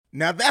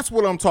Now that's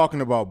what I'm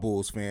talking about,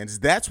 Bulls fans.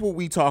 That's what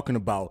we talking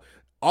about.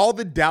 All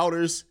the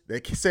doubters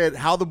that said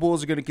how the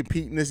Bulls are going to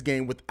compete in this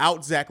game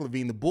without Zach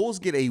LaVine, the Bulls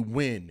get a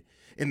win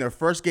in their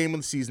first game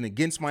of the season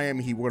against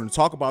Miami Heat. We're going to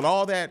talk about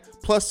all that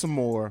plus some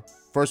more.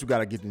 First, we got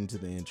to get into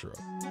the intro.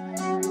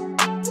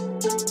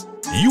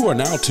 You are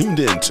now tuned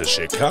in to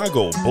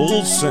Chicago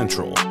Bulls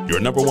Central,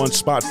 your number one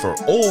spot for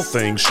all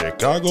things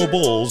Chicago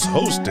Bulls,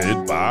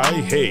 hosted by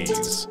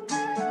Hayes.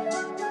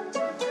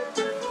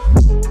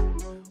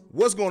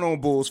 What's going on,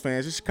 Bulls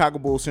fans? It's Chicago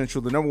Bulls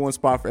Central, the number one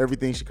spot for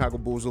everything Chicago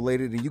Bulls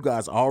related, and you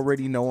guys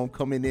already know I'm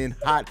coming in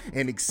hot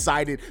and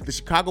excited. The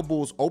Chicago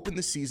Bulls opened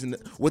the season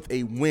with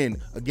a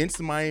win against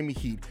the Miami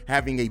Heat,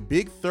 having a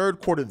big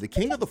third quarter. The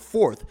king of the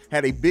fourth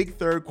had a big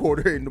third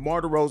quarter, and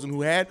DeMar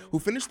DeRozan, who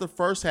finished the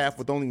first half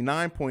with only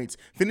 9 points,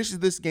 finishes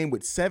this game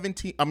with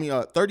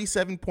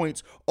 37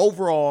 points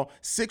overall,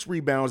 6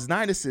 rebounds,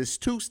 9 assists,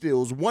 2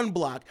 steals, 1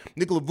 block.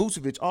 Nikola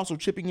Vucevic also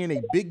chipping in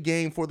a big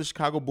game for the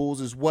Chicago Bulls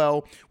as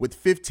well with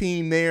 15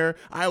 there.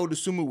 Ayo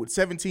Dosunmu with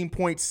 17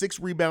 points, 6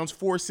 rebounds,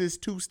 4 assists,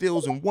 2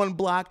 steals, and 1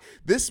 block.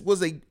 This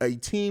was a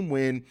team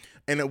win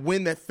and a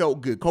win that felt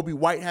good. Coby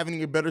White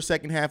having a better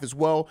second half as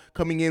well,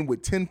 coming in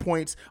with 10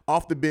 points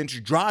off the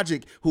bench.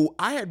 Dragic, who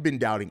I had been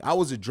doubting, I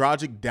was a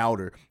Dragic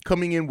doubter,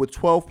 coming in with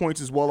 12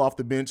 points as well off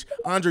the bench.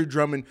 Andre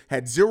Drummond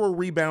had 0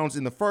 rebounds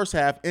in the first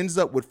half, ends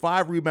up with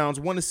 5 rebounds,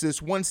 1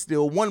 assist, 1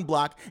 steal, 1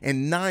 block,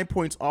 and 9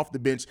 points off the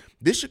bench.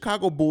 This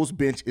Chicago Bulls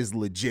bench is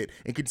legit.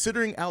 And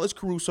considering Alex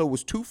Caruso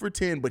was 2 for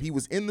 10, but he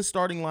was in the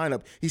starting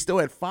lineup, he still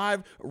had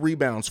 5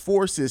 rebounds,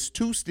 4 assists,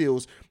 2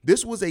 steals.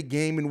 This was a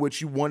game in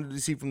which you wanted to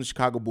see from the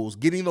Chicago Bulls.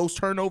 Getting those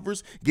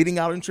turnovers, getting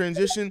out in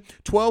transition,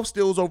 12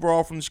 steals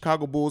overall from the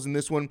Chicago Bulls in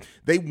this one.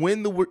 They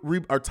win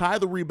or tie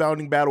the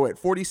rebounding battle at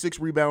 46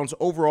 rebounds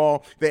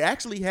overall. They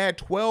actually had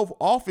 12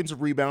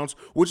 offensive rebounds,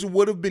 which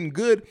would have been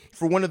good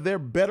for one of their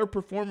better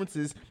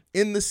performances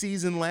in the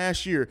season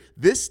last year.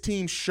 This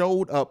team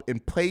showed up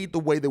and played the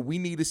way that we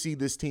need to see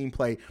this team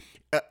play.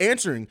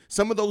 Answering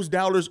some of those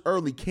doubters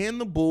early, can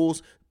the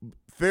Bulls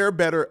fare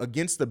better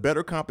against the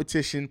better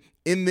competition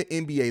in the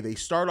NBA? They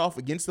start off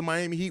against the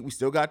Miami Heat. We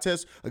still got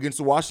tests against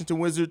the Washington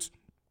Wizards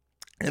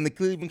and the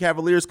Cleveland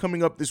Cavaliers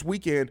coming up this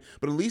weekend,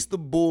 but at least the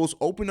Bulls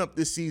open up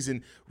this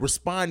season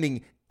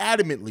responding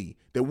adamantly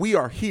that we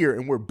are here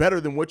and we're better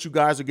than what you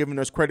guys are giving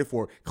us credit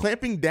for.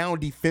 Clamping down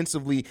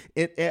defensively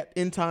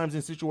in times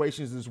and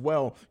situations as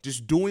well.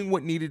 Just doing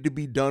what needed to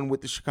be done with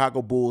the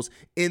Chicago Bulls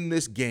in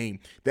this game.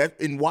 That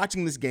in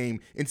watching this game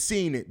and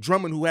seeing it,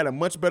 Drummond, who had a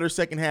much better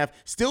second half,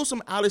 still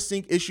some out of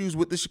sync issues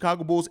with the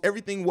Chicago Bulls.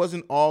 Everything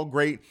wasn't all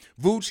great.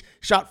 Vooch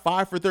shot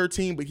 5 for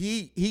 13, but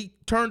he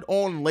turned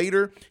on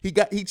later. He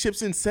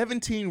chips in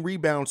 17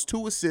 rebounds,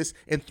 2 assists,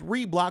 and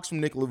 3 blocks from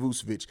Nikola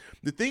Vucevic.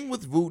 The thing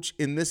with Vooch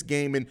in this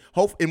game and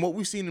what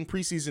we've seen in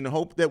preseason and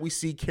hope that we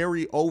see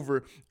carry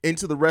over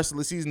into the rest of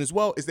the season as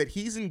well is that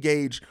he's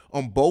engaged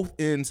on both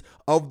ends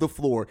of the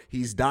floor.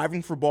 He's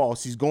diving for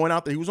balls. He's going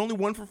out there. He was only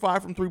 1 for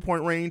 5 from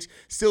three-point range.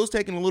 Still's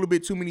taking a little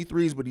bit too many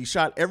threes, but he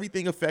shot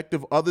everything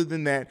effective other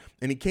than that,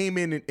 and he came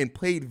in and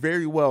played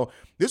very well.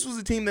 This was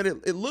a team that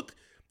it looked,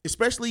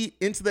 especially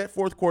into that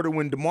fourth quarter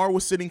when DeMar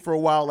was sitting for a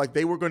while, like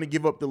they were going to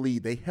give up the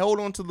lead. They held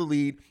on to the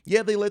lead.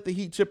 Yeah, they let the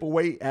Heat chip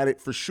away at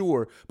it for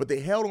sure, but they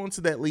held on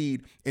to that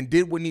lead and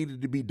did what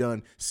needed to be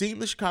done. Seeing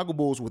the Chicago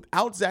Bulls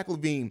without Zach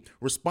LaVine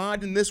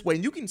respond in this way,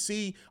 and you can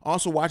see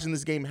also watching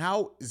this game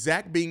how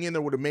Zach being in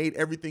there would have made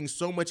everything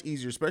so much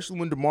easier, especially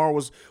when DeMar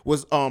was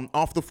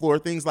off the floor,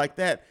 things like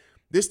that.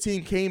 This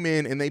team came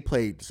in and they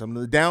played some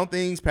of the down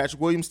things.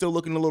 Patrick Williams still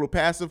looking a little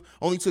passive.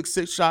 Only took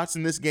 6 shots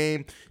in this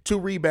game, 2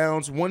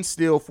 rebounds, 1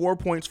 steal, 4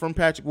 points from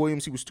Patrick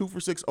Williams. He was 2 for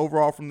 6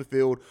 overall from the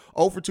field,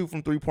 0 for 2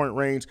 from three-point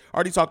range.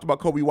 Already talked about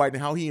Coby White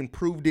and how he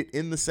improved it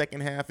in the second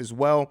half as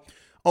well.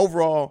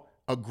 Overall,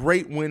 a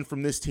great win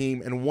from this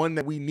team and one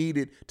that we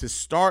needed to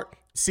start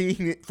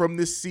seeing it from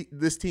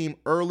this team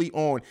early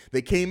on.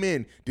 They came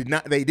in,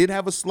 they did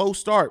have a slow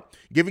start,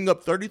 giving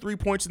up 33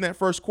 points in that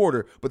first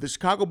quarter, but the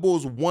Chicago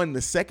Bulls won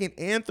the second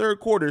and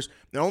third quarters.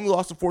 They only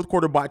lost the fourth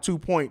quarter by 2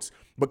 points,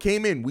 but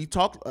came in. We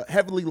talked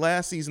heavily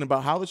last season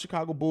about how the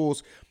Chicago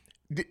Bulls,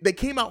 they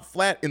came out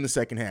flat in the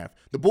second half.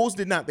 The Bulls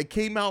did not. They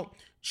came out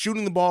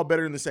shooting the ball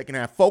better in the second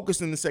half,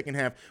 focused in the second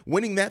half,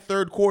 winning that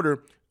third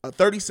quarter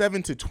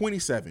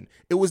 37-27.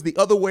 It was the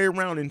other way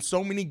around in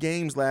so many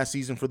games last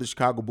season for the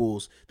Chicago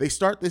Bulls. They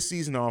start this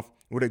season off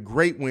with a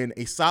great win,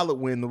 a solid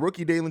win. The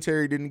rookie Dalen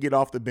Terry didn't get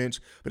off the bench,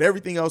 but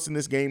everything else in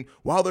this game,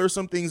 while there are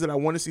some things that I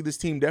want to see this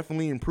team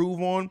definitely improve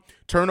on,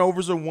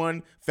 turnovers are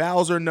one,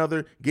 fouls are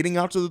another, getting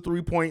out to the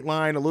three-point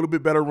line, a little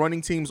bit better,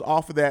 running teams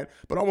off of that,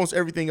 but almost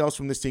everything else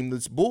from this team.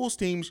 This Bulls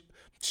team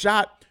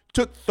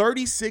took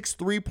 36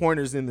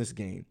 three-pointers in this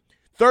game.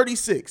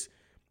 36.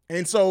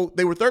 And so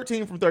they were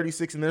 13 from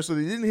 36 in there, so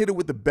they didn't hit it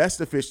with the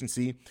best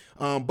efficiency.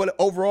 But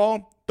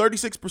overall,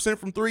 36%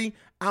 from three,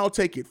 I'll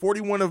take it.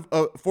 41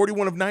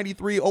 of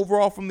 93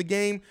 overall from the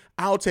game,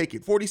 I'll take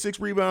it. 46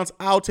 rebounds,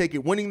 I'll take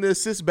it. Winning the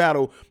assist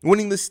battle,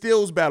 winning the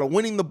steals battle,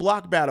 winning the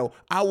block battle,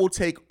 I will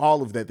take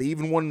all of that. They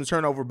even won the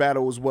turnover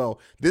battle as well.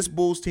 This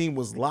Bulls team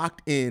was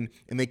locked in,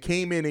 and they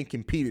came in and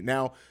competed.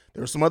 Now,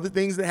 there were some other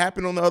things that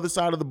happened on the other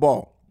side of the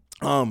ball.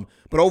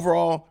 But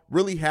overall,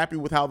 really happy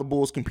with how the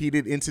Bulls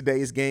competed in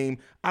today's game.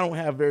 I don't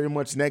have very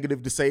much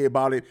negative to say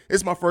about it.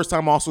 It's my first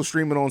time also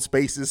streaming on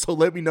Spaces, so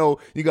let me know,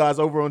 you guys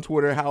over on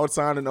Twitter, how it's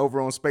sounding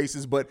over on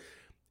Spaces. But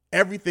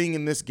everything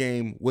in this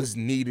game was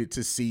needed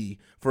to see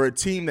for a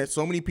team that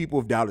so many people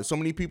have doubted, so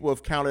many people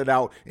have counted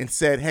out and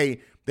said,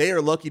 hey, they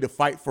are lucky to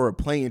fight for a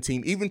playing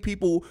team. Even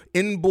people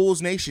in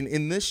Bulls Nation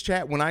in this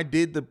chat when I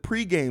did the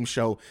pregame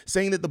show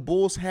saying that the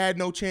Bulls had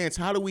no chance.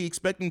 How do we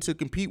expect them to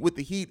compete with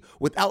the Heat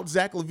without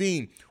Zach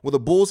LaVine? Well, the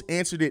Bulls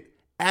answered it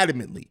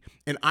adamantly.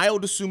 And Ayo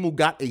Dosunmu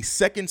got a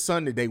second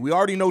son today. We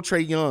already know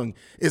Trae Young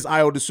is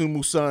Ayo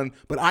Dosunmu's son,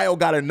 but Ayo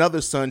got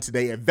another son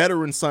today, a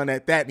veteran son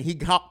at that, and he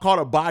caught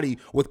a body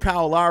with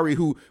Kyle Lowry,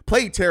 who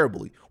played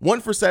terribly.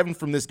 1 for 7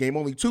 from this game,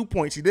 only 2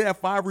 points. He did have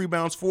 5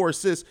 rebounds, 4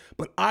 assists,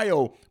 but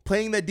Ayo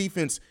playing that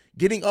defense,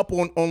 getting up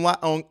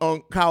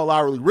on Kyle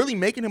Lowry, really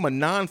making him a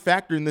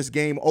non-factor in this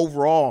game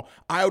overall.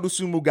 Ayo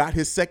Dosunmu got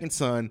his second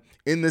son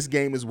in this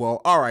game as well.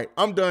 All right,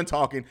 I'm done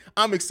talking.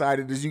 I'm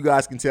excited, as you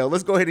guys can tell.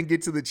 Let's go ahead and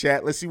get to the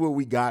chat. Let's see what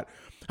we got.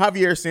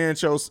 Javier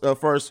Santos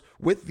first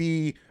with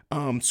the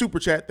super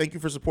chat. Thank you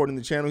for supporting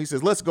the channel. He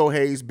says, let's go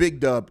Hayes. Big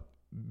dub.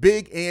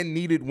 Big and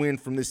needed win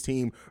from this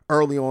team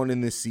early on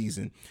in this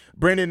season.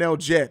 Brandon L.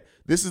 Jet,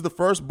 this is the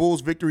first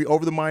Bulls victory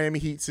over the Miami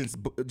Heat since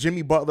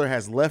Jimmy Butler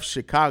has left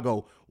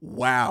Chicago.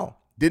 Wow.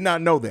 Did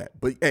not know that,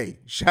 but hey,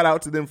 shout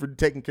out to them for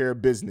taking care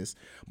of business.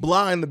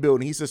 Blah in the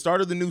building. He says,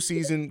 started the new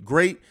season.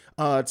 Great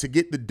to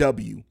get the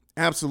W.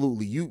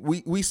 Absolutely.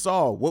 We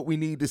saw what we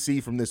need to see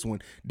from this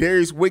one.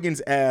 Darius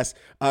Wiggins asked,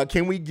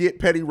 can we get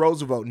Petty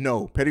Roosevelt?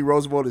 No, Petty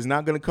Roosevelt is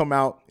not going to come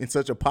out in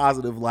such a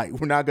positive light.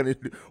 We're not going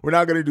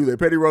to do that.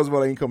 Petty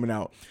Roosevelt ain't coming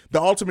out.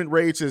 The Ultimate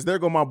Rage says, there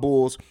go my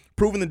Bulls,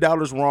 proving the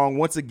doubters wrong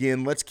once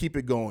again. Let's keep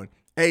it going.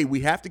 Hey, we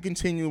have to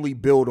continually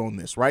build on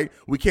this, right?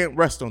 We can't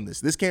rest on this.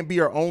 This can't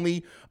be our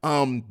only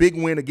big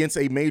win against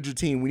a major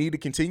team. We need to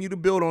continue to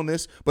build on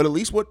this, but at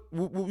least what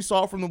we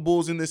saw from the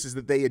Bulls in this is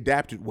that they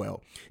adapted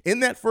well.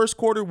 In that first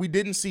quarter, we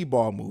didn't see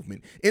ball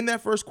movement. In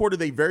that first quarter,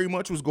 they very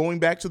much was going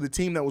back to the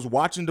team that was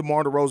watching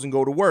DeMar DeRozan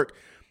go to work.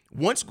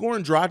 Once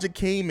Goran Dragic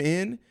came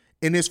in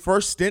his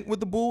first stint with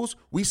the Bulls,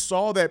 we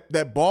saw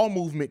that ball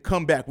movement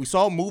come back. We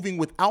saw moving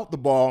without the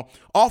ball,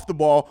 off the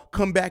ball,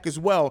 come back as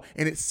well.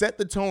 And it set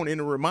the tone and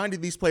it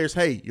reminded these players,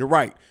 hey, you're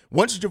right.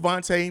 Once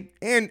Javonte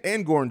and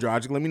Goran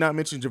Dragic, let me not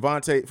mention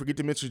Javonte, forget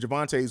to mention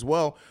Javonte as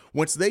well.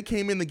 Once they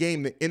came in the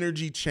game, the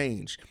energy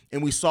changed.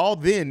 And we saw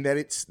then that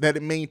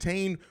it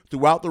maintained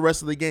throughout the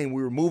rest of the game.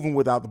 We were moving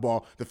without the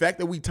ball. The fact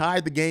that we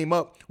tied the game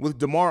up with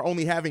DeMar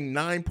only having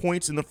 9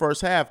 points in the first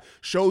half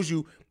shows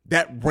you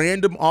that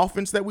random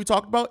offense that we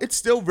talked about, it's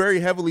still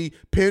very heavily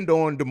pinned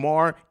on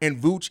DeMar and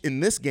Vooch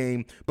in this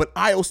game, but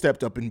Ayo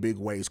stepped up in big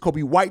ways.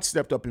 Kobe White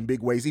stepped up in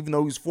big ways, even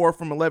though he's 4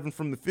 from 11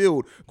 from the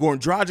field. Goran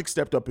Dragic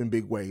stepped up in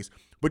big ways.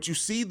 But you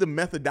see the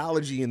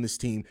methodology in this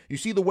team. You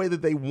see the way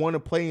that they want to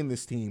play in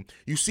this team.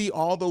 You see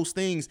all those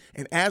things.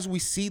 And as we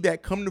see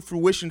that come to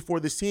fruition for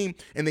this team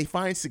and they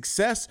find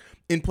success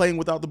in playing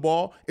without the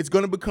ball, it's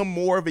going to become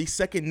more of a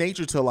second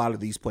nature to a lot of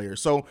these players.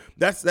 So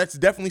that's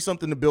definitely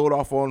something to build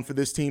off on for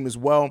this team as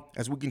well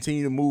as we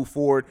continue to move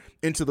forward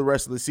into the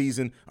rest of the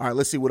season. All right,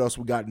 let's see what else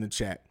we got in the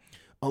chat.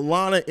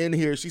 Alana in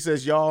here, she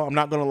says, y'all, I'm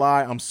not going to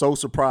lie, I'm so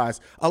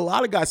surprised. A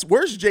lot of guys,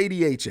 where's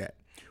JDH at?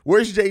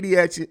 Where's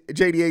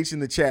JDH in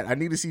the chat? I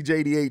need to see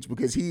JDH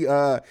because he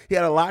had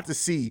a lot to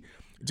see.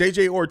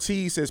 JJ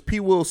Ortiz says,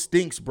 P. Will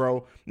stinks,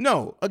 bro.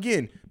 No,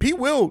 again, P.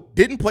 Will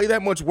didn't play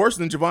that much worse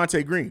than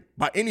Javonte Green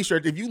by any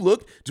stretch. If you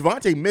look,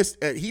 Javonte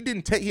missed.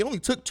 He only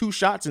took 2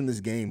 shots in this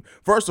game,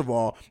 first of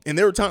all, and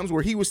there were times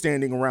where he was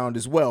standing around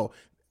as well.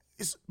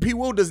 P.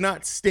 Will does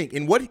not stink.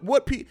 And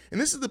and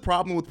this is the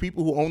problem with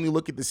people who only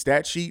look at the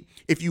stat sheet.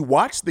 If you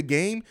watch the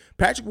game,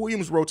 Patrick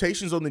Williams'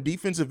 rotations on the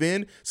defensive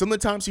end, some of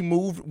the times he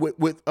moved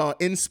with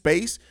in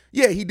space.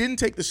 Yeah, he didn't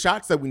take the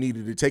shots that we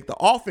needed to take. The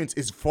offense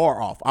is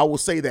far off. I will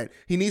say that.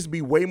 He needs to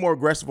be way more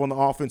aggressive on the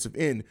offensive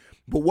end.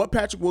 But what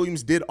Patrick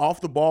Williams did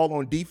off the ball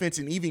on defense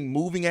and even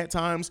moving at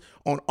times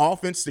on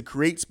offense to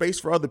create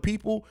space for other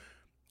people,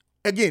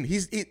 again,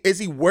 is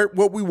he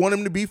what we want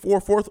him to be for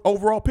a 4th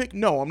overall pick?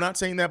 No, I'm not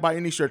saying that by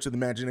any stretch of the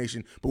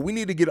imagination, but we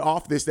need to get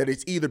off this that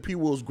it's either P.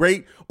 Will's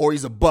great or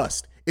he's a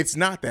bust. It's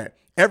not that.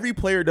 Every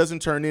player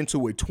doesn't turn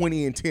into a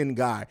 20-10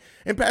 guy.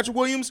 And Patrick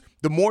Williams,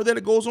 the more that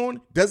it goes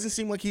on, doesn't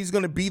seem like he's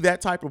going to be that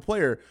type of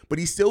player, but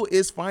he still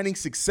is finding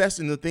success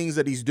in the things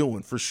that he's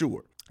doing, for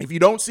sure. If you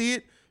don't see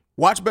it,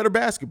 watch better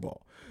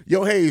basketball.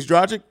 Yo, Hayes,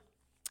 Dragic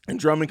and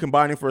Drummond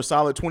combining for a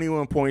solid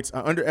 21 points.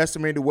 I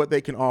underestimated what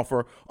they can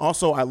offer.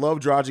 Also, I love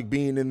Dragic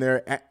being in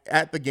there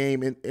at the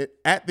game and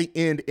at the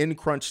end in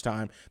crunch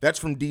time. That's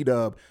from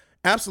D-Dub.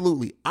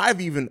 Absolutely.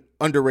 I've even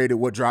underrated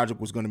what Dragic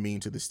was going to mean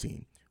to this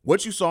team.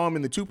 What you saw him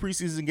in the 2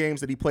 preseason games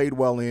that he played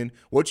well in,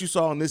 what you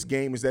saw in this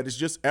game is that it's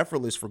just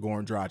effortless for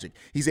Goran Dragic.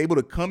 He's able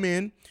to come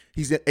in,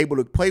 he's able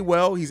to play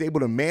well, he's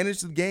able to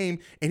manage the game,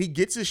 and he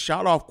gets his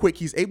shot off quick.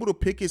 He's able to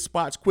pick his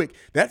spots quick.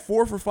 That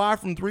 4 for 5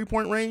 from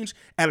three-point range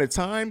at a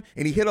time,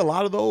 and he hit a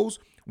lot of those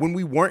when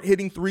we weren't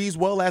hitting threes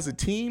well as a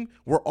team,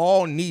 were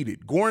all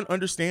needed. Goran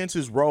understands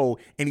his role,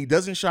 and he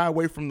doesn't shy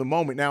away from the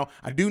moment. Now,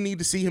 I do need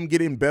to see him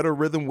get in better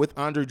rhythm with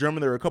Andre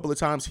Drummond. There are a couple of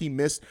times he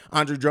missed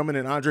Andre Drummond,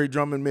 and Andre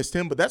Drummond missed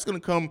him, but that's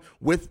going to come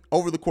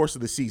over the course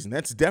of the season.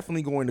 That's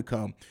definitely going to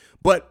come.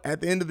 But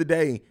at the end of the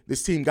day,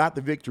 this team got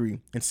the victory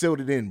and sealed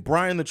it in.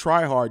 Brian the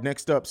Tryhard,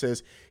 next up,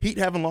 says, Heat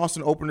haven't lost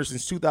an opener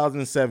since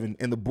 2007,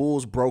 and the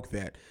Bulls broke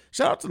that.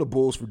 Shout out to the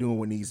Bulls for doing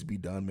what needs to be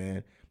done,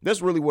 man.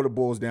 That's really what it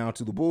boils down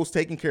to. The Bulls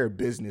taking care of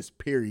business,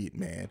 period,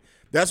 man.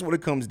 That's what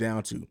it comes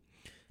down to.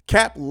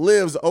 Cap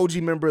Lives,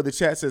 OG member of the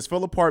chat, says,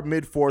 fell apart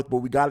mid-fourth, but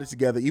we got it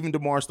together. Even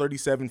DeMar's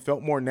 37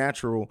 felt more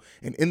natural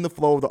and in the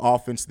flow of the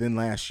offense than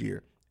last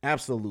year.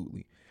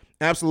 Absolutely.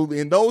 Absolutely.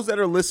 And those that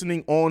are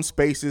listening on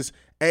Spaces,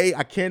 I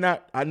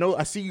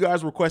see you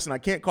guys requesting. I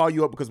can't call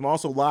you up because I'm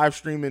also live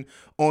streaming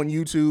on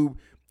YouTube,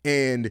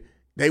 and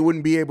they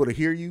wouldn't be able to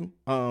hear you.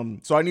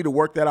 So I need to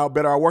work that out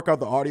better. I'll work out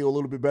the audio a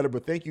little bit better,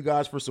 but thank you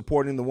guys for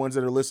supporting the ones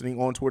that are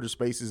listening on Twitter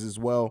Spaces as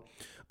well.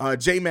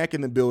 J-Mac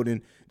in the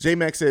building.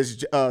 J-Mac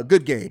says,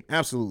 good game.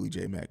 Absolutely,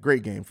 J-Mac.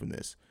 Great game from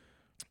this.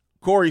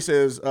 Corey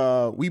says,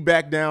 we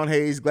back down,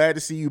 Hayes. Glad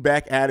to see you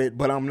back at it,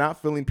 but I'm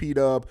not feeling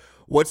P-Dub.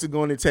 What's it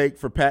going to take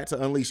for Pat to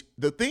unleash?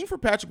 The thing for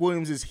Patrick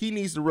Williams is he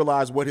needs to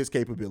realize what his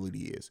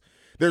capability is.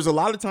 There's a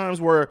lot of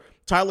times where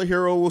Tyler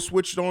Hero will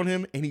switch on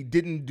him and he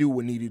didn't do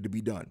what needed to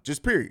be done.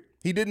 Just period.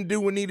 He didn't do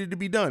what needed to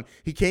be done.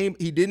 He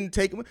didn't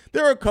take him.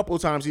 There are a couple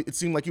of times it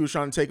seemed like he was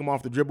trying to take him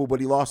off the dribble, but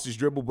he lost his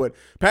dribble. But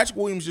Patrick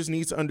Williams just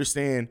needs to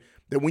understand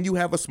that when you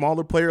have a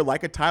smaller player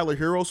like a Tyler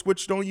Hero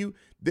switched on you,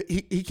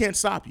 he can't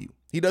stop you.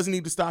 He doesn't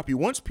need to stop you.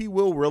 Once P.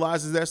 Will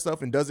realizes that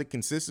stuff and does it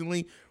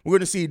consistently, we're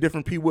going to see a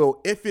different P. Will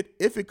if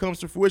it comes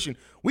to fruition.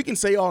 We can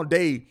say all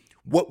day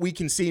what we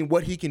can see and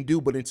what he can do,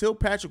 but until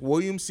Patrick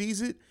Williams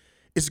sees it,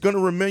 it's going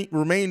to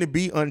remain to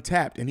be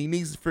untapped, and he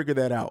needs to figure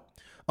that out.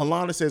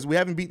 Alana says, we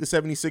haven't beat the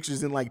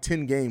 76ers in like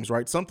 10 games,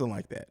 right? Something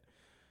like that.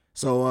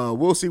 So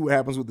we'll see what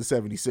happens with the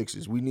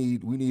 76ers. We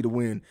need a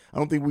win. I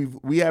don't think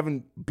we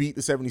haven't beat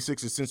the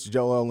 76ers since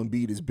Joel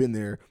Embiid has been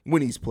there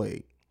when he's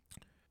played.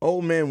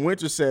 Old Man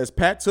Winter says,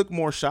 Pat took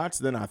more shots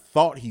than I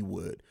thought he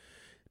would.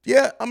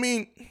 Yeah, I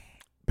mean,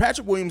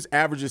 Patrick Williams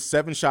averages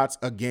 7 shots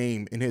a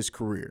game in his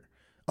career.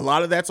 A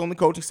lot of that's on the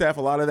coaching staff.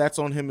 A lot of that's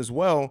on him as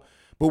well.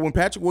 But when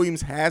Patrick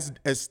Williams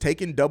has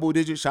taken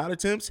double-digit shot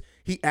attempts,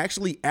 he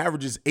actually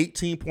averages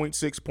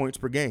 18.6 points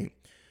per game.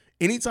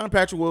 Anytime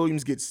Patrick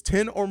Williams gets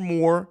 10 or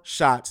more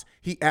shots,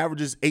 he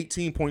averages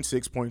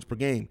 18.6 points per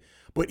game.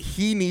 But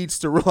he needs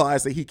to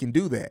realize that he can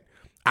do that.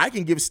 I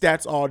can give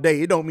stats all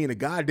day. It don't mean a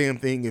goddamn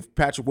thing if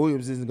Patrick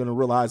Williams isn't going to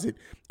realize it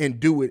and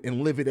do it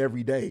and live it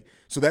every day.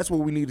 So that's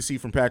what we need to see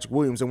from Patrick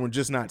Williams, and we're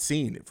just not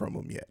seeing it from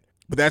him yet.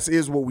 But that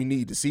is what we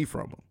need to see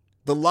from him.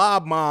 The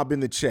Lob Mob in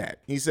the chat,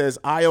 he says,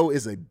 Ayo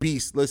is a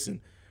beast.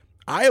 Listen,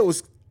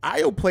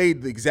 Ayo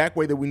played the exact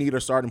way that we need our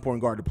starting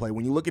point guard to play.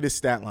 When you look at his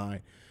stat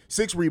line,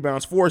 6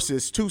 rebounds, 4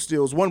 assists, 2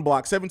 steals, 1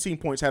 block, 17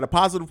 points, had a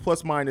positive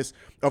plus-minus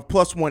of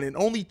 +1, and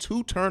only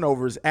 2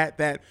 turnovers at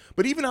that.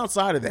 But even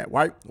outside of that,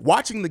 right,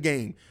 watching the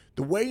game,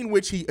 the way in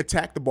which he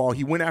attacked the ball,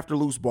 he went after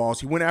loose balls,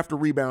 he went after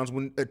rebounds,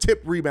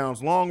 tipped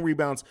rebounds, long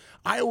rebounds.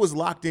 Ayo was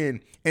locked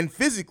in, and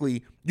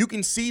physically, you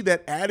can see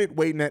that added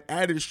weight and that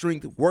added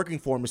strength working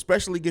for him,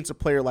 especially against a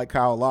player like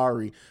Kyle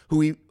Lowry,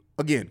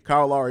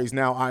 Kyle Lowry is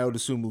now Ayo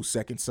Dosunmu's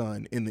second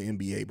son in the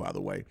NBA, by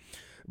the way.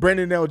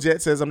 Brandon L.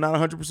 Jet says, I'm not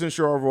 100%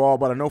 sure overall,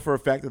 but I know for a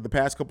fact that the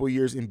past couple of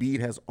years, Embiid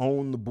has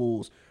owned the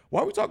Bulls.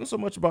 Why are we talking so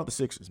much about the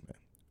Sixers, man?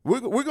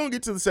 We're going to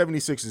get to the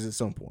 76ers at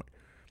some point.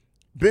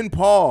 Ben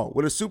Paul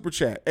with a super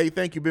chat. Hey,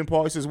 thank you, Ben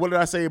Paul. He says, what did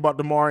I say about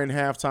DeMar in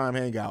halftime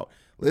hangout?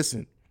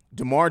 Listen,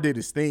 DeMar did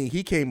his thing.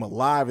 He came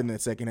alive in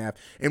that second half.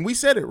 And we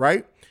said it,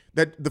 right?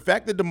 That the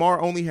fact that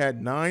DeMar only had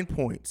 9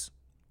 points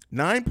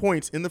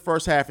in the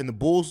first half, and the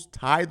Bulls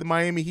tied the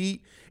Miami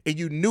Heat, and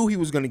you knew he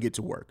was going to get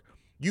to work.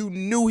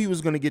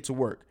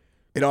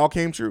 It all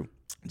came true.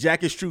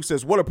 Jack is True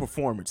says, what a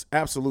performance.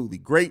 Absolutely.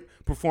 Great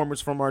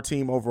performance from our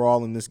team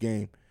overall in this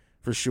game,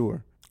 for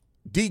sure.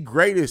 D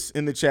Greatest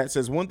in the chat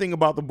says, one thing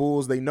about the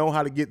Bulls, they know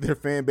how to get their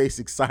fan base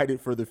excited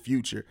for the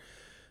future.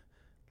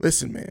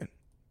 Listen, man.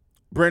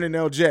 Brandon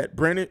L. Jet.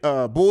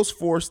 Bulls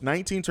forced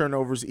 19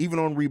 turnovers, even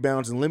on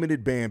rebounds, and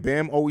limited Bam.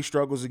 Bam always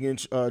struggles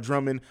against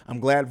Drummond. I'm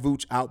glad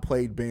Vooch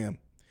outplayed Bam.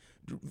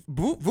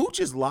 Vooch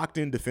is locked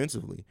in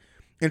defensively.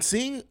 And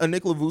seeing a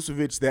Nikola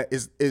Vucevic that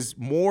is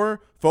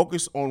more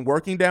focused on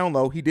working down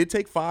low, he did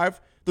take 5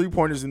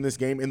 3-pointers in this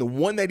game, and the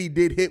one that he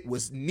did hit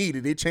was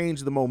needed. It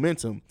changed the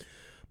momentum.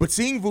 But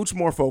seeing Vooch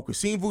more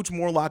focused, seeing Vooch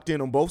more locked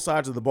in on both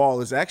sides of the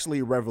ball is actually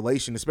a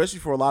revelation, especially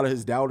for a lot of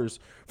his doubters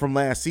from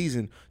last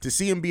season. To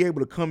see him be able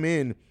to come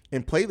in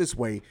and play this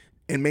way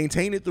and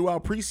maintain it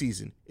throughout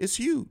preseason, it's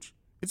huge.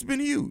 It's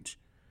been huge.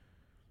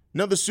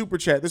 Another super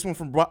chat. This one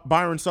from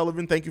Byron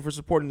Sullivan. Thank you for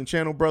supporting the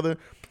channel, brother.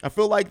 I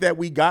feel like that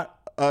we got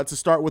to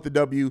start with the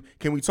W.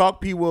 Can we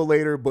talk P. Will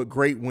later? But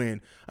great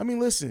win. I mean,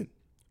 listen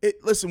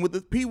with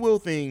the P. Will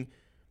thing.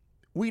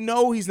 We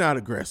know he's not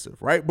aggressive,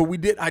 right? But we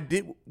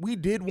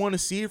did want to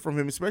see it from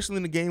him, especially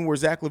in the game where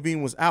Zach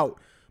LaVine was out.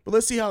 But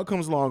let's see how it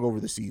comes along over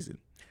the season.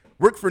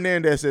 Rick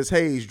Fernandez says,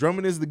 Hayes,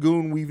 Drummond is the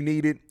goon we've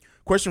needed.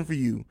 Question for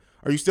you.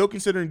 Are you still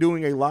considering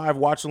doing a live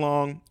watch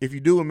along? If you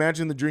do,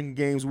 imagine the drinking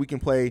games we can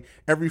play.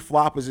 Every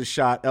flop is a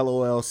shot.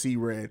 LOL,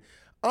 C-Red.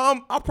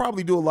 I'll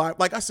probably do a live.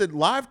 Like I said,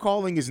 live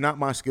calling is not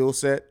my skill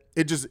set.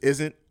 It just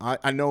isn't.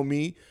 I know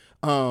me.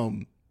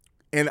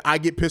 And I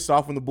get pissed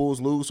off when the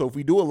Bulls lose. So if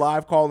we do a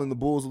live call and the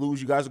Bulls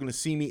lose, you guys are going to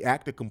see me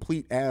act a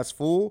complete ass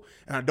fool.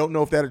 And I don't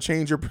know if that'll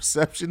change your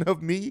perception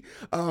of me.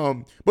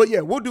 But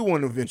yeah, we'll do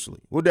one eventually.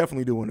 We'll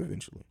definitely do one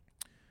eventually.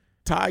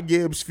 Ty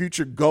Gibbs,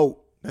 future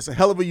GOAT. That's a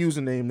hell of a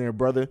username there,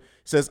 brother.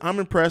 Says, I'm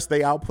impressed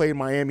they outplayed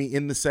Miami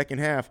in the second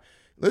half.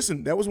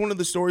 Listen, that was one of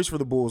the stories for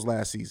the Bulls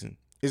last season,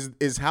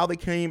 is how they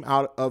came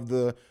out of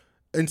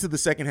into the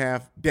second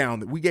half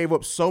down. We gave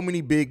up so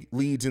many big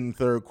leads in the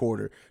third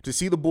quarter. To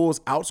see the Bulls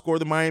outscore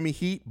the Miami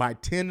Heat by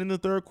 10 in the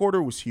third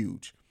quarter was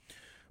huge.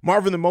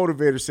 Marvin the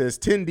Motivator says,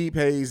 10 deep,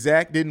 Hayes.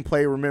 Zach didn't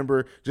play,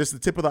 remember, just the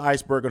tip of the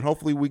iceberg, and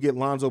hopefully we get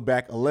Lonzo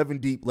back 11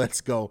 deep.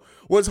 Let's go.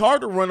 Well, it's hard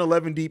to run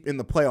 11 deep in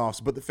the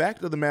playoffs, but the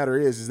fact of the matter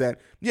is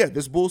that, yeah,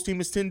 this Bulls team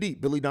is 10 deep.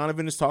 Billy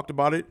Donovan has talked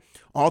about it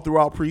all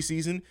throughout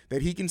preseason,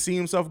 that he can see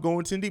himself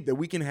going 10 deep, that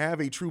we can have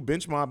a true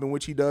bench mob in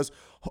which he does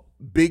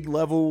big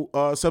level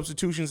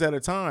substitutions at a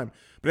time.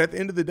 But at the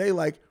end of the day,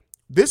 like,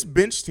 this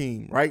bench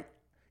team, right,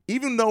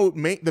 even though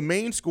the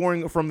main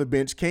scoring from the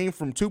bench came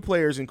from two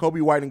players in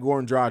Kobe White and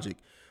Goran Dragic,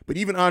 but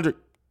even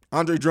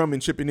Andre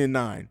Drummond chipping in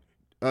 9,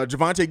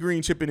 Javonte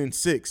Green chipping in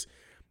 6,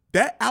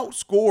 that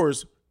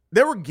outscores.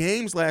 There were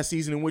games last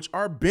season in which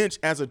our bench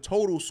as a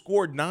total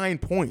scored 9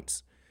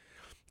 points.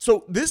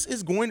 So this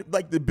is going,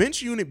 like, the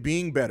bench unit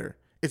being better,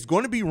 it's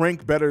going to be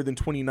ranked better than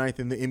 29th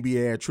in the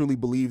NBA. I truly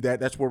believe that.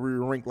 That's where we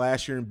were ranked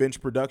last year in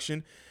bench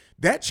production.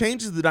 That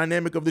changes the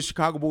dynamic of the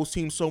Chicago Bulls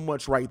team so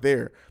much right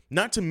there.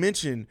 Not to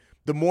mention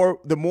the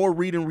more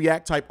read and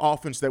react type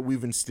offense that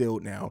we've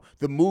instilled now,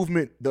 the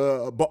movement,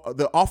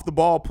 the off the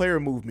ball player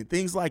movement,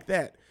 things like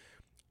that.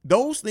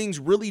 Those things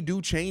really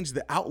do change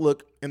the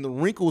outlook and the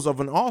wrinkles of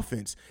an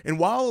offense. And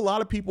while a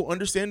lot of people,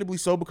 understandably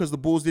so, because the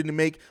Bulls didn't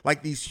make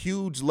like these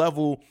huge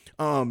level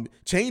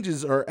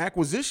changes or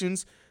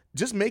acquisitions,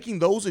 just making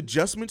those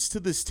adjustments to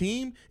this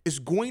team is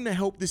going to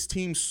help this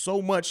team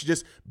so much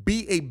just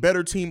be a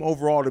better team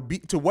overall,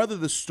 to weather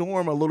the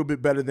storm a little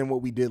bit better than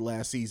what we did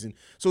last season.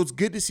 So it's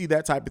good to see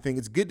that type of thing.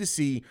 It's good to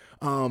see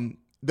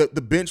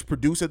the bench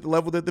produce at the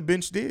level that the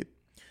bench did.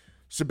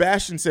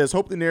 Sebastian says,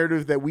 hope the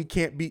narrative that we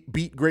can't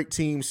beat great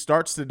teams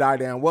starts to die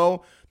down.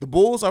 Well, the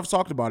Bulls, I've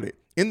talked about it.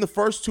 In the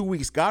first 2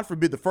 weeks, God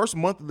forbid, the first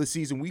month of the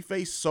season, we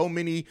faced so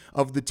many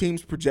of the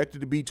teams projected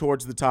to be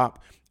towards the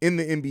top in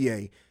the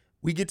NBA.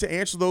 We get to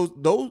answer those.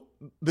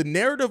 The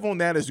narrative on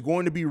that is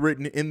going to be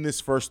written in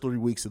this first 3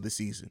 weeks of the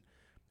season.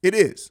 It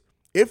is.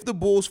 If the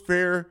Bulls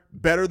fare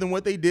better than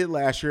what they did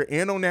last year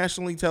and on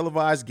nationally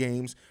televised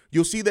games,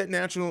 you'll see that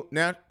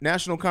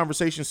national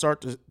conversation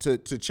start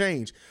to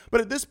change.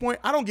 But at this point,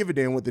 I don't give a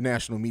damn what the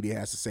national media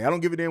has to say. I don't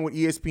give a damn what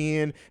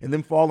ESPN and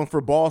them falling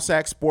for ball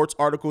sack sports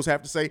articles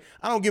have to say.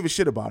 I don't give a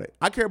shit about it.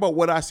 I care about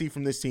what I see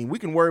from this team. We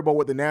can worry about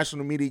what the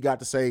national media got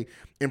to say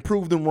and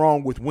prove them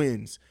wrong with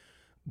wins.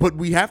 But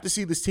we have to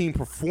see this team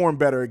perform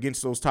better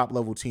against those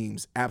top-level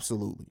teams.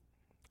 Absolutely.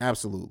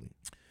 Absolutely.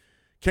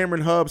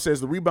 Cameron Hubb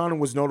says the rebounding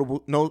was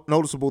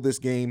noticeable this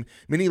game.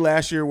 Many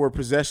last year were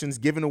possessions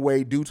given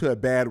away due to a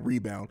bad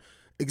rebound.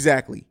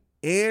 Exactly.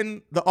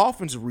 And the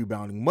offensive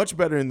rebounding, much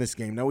better in this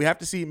game. Now, we have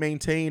to see it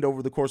maintained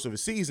over the course of a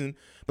season,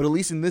 but at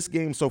least in this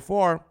game so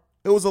far,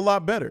 it was a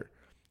lot better.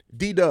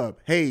 D-Dub,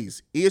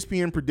 Hayes,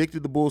 ESPN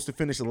predicted the Bulls to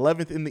finish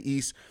 11th in the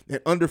East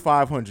at under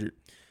 500.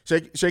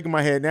 Shaking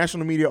my head.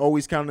 National media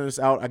always counting us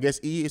out. I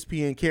guess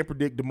ESPN can't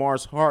predict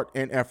DeMar's heart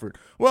and effort.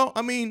 Well,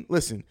 I mean,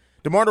 listen,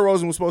 DeMar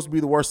DeRozan was supposed to be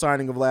the worst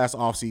signing of last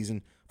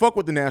offseason. Fuck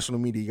what the national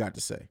media got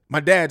to say. My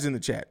dad's in the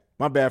chat.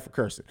 My bad for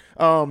cursing.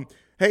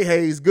 Hey,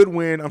 Hayes, good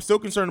win. I'm still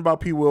concerned about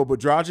P. Will, but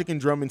Dragic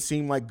and Drummond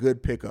seem like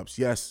good pickups.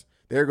 Yes,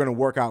 they're going to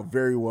work out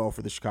very well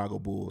for the Chicago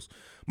Bulls.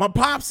 My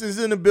pops is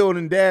in the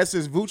building. Dad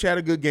says Vooch had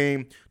a good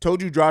game.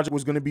 Told you Dragic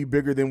was going to be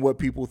bigger than what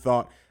people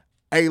thought.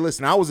 Hey,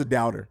 listen, I was a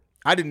doubter.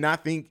 I did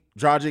not think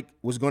Dragic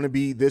was going to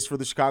be this for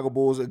the Chicago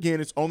Bulls.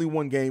 Again, it's only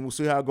one game. We'll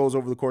see how it goes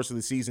over the course of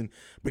the season.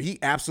 But he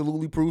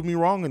absolutely proved me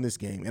wrong in this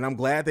game, and I'm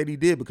glad that he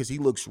did because he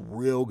looks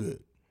real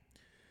good.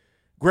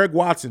 Greg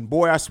Watson,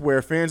 boy, I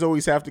swear, fans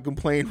always have to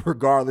complain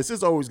regardless.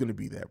 It's always going to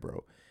be that,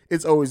 bro.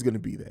 It's always going to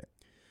be that.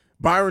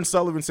 Byron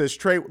Sullivan says,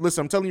 trade.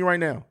 Listen, I'm telling you right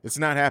now, it's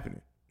not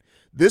happening.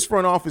 This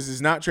front office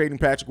is not trading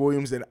Patrick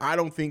Williams, and I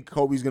don't think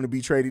Kobe's going to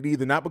be traded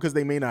either, not because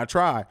they may not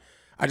try.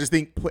 I just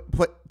think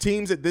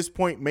teams at this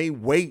point may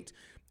wait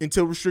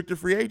until restricted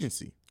free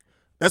agency.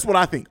 That's what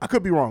I think. I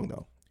could be wrong,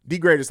 though.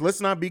 D-Greatest,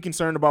 let's not be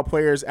concerned about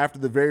players after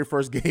the very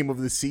first game of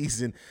the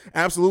season.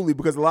 Absolutely,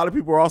 because a lot of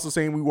people are also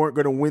saying we weren't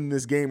going to win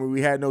this game or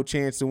we had no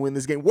chance to win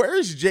this game. Where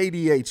is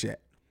JDH at?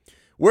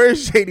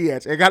 Where's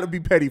JDH? I got to be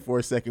petty for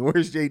a second.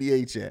 Where's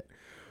JDH at?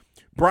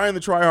 Brian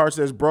the Tryhard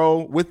says,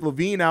 bro, with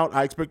LaVine out,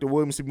 I expect the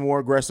Williams to be more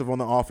aggressive on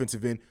the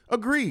offensive end.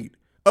 Agreed.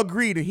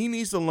 And he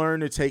needs to learn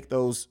to take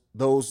those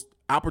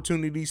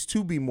opportunities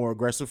to be more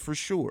aggressive for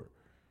sure.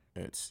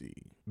 Let's see.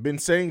 Been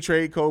saying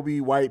trade Kobe,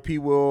 White, P.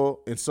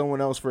 Will, and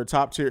someone else for a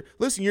top tier.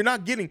 Listen, you're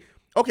not getting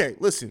 – okay,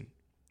 listen.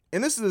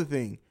 And this is the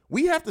thing.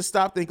 We have to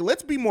stop thinking –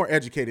 let's be more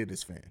educated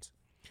as fans.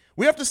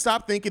 We have to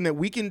stop thinking that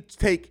we can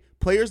take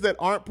players that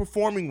aren't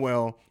performing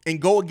well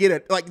and go and get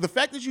it. Like the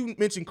fact that you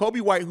mentioned Kobe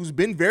White, who's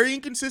been very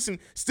inconsistent,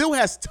 still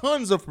has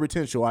tons of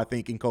potential, I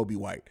think, in Kobe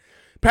White.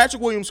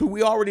 Patrick Williams, who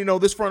we already know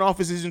this front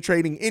office isn't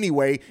trading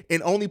anyway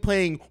and only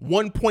playing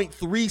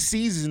 1.3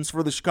 seasons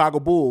for the Chicago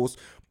Bulls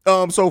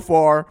so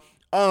far,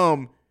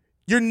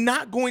 you're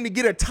not going to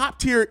get a top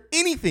tier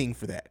anything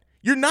for that.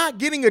 You're not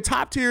getting a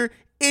top tier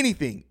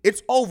anything.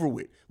 It's over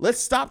with. Let's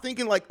stop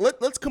thinking like,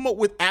 let's come up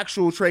with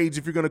actual trades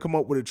if you're going to come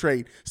up with a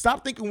trade.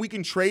 Stop thinking we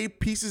can trade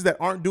pieces that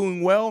aren't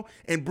doing well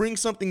and bring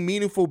something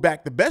meaningful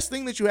back. The best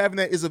thing that you have in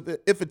that is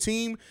if a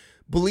team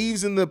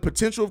believes in the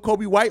potential of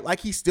Kobe White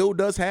like he still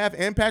does have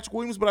and Patrick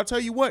Williams. But I'll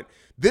tell you what,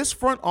 this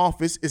front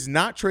office is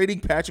not trading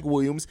Patrick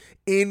Williams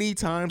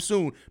anytime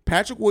soon.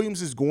 Patrick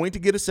Williams is going to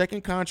get a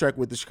second contract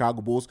with the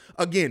Chicago Bulls.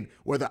 Again,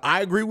 whether I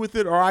agree with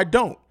it or I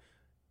don't,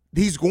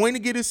 he's going to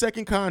get his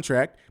second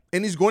contract,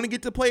 and he's going to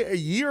get to play a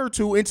year or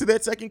two into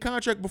that second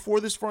contract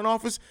before this front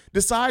office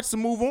decides to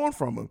move on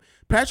from him.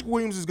 Patrick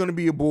Williams is going to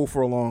be a Bull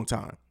for a long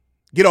time.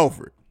 Get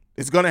over it.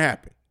 It's going to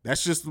happen.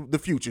 That's just the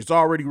future. It's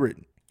already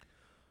written.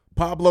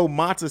 Pablo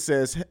Mata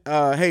says,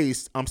 hey,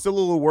 I'm still a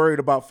little worried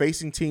about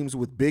facing teams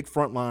with big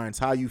front lines.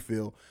 How you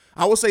feel?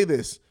 I will say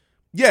this.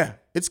 Yeah,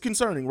 it's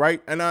concerning,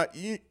 right? And,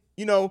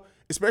 you know,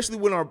 especially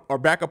when our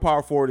backup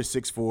power forward is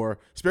 6'4",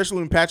 especially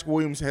when Patrick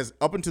Williams has,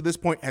 up until this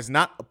point, has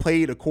not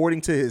played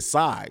according to his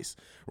size,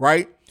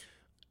 right?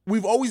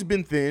 We've always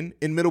been thin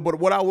in middle, but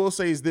what I will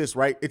say is this,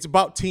 right? It's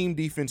about team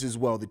defense as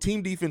well. The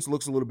team defense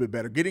looks a little bit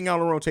better. Getting out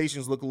of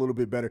rotations look a little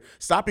bit better.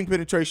 Stopping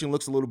penetration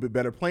looks a little bit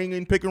better. Playing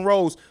in pick and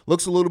rolls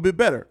looks a little bit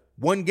better.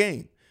 One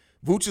game.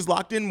 Vooch is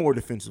locked in more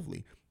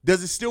defensively.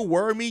 Does it still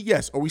worry me?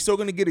 Yes. Are we still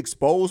going to get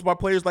exposed by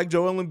players like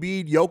Joel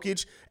Embiid,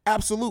 Jokic?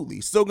 Absolutely.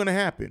 Still going to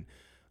happen.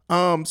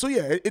 So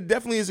yeah, it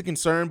definitely is a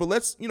concern, but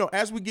let's, you know,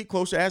 as we get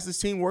closer, as this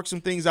team works some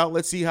things out,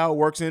 let's see how it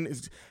works in.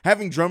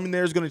 Having Drummond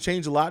there is going to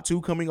change a lot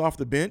too, coming off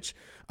the bench.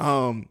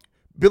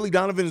 Billy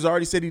Donovan has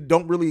already said he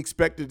don't really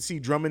expect to see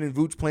Drummond and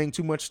Vooch playing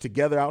too much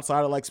together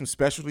outside of like some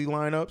specialty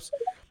lineups.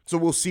 So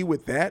we'll see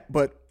with that.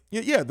 But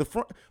yeah,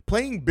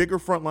 playing bigger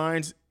front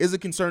lines is a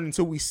concern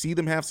until we see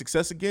them have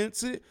success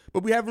against it,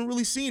 but we haven't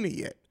really seen it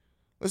yet.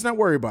 Let's not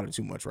worry about it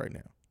too much right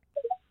now.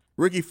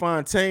 Ricky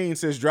Fontaine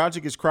says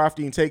Dragic is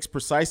crafty and takes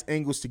precise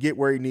angles to get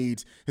where he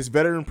needs. His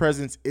veteran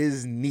presence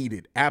is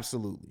needed.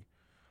 Absolutely.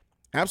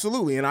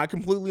 Absolutely. And I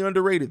completely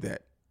underrated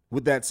that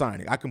with that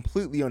signing. I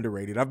completely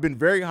underrated. I've been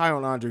very high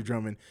on Andre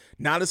Drummond,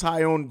 not as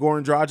high on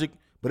Goran Dragic.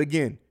 But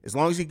again, as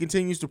long as he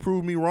continues to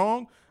prove me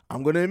wrong,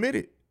 I'm going to admit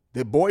it.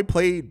 The boy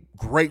played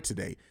great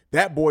today.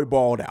 That boy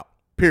balled out,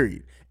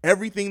 period.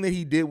 Everything that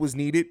he did was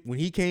needed. When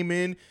he came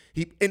in,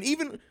 and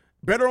even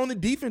better on the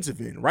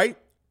defensive end, right?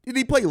 Did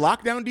he play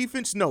lockdown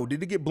defense? No.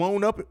 Did he get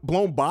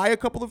blown by a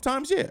couple of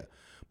times? Yeah.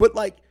 But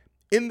like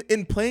in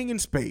playing in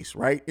space,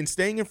 right? And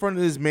staying in front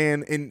of his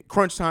man in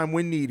crunch time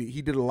when needed,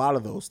 he did a lot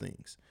of those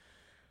things.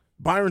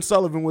 Byron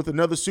Sullivan with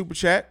another super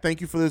chat. Thank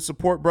you for the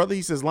support, brother.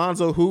 He says,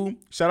 Lonzo who?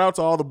 Shout out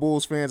to all the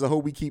Bulls fans. I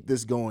hope we keep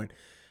this going.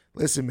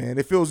 Listen, man,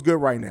 it feels good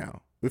right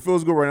now. It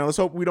feels good right now. Let's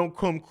hope we don't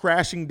come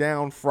crashing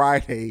down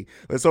Friday.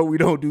 Let's hope we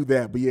don't do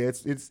that. But yeah,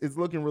 it's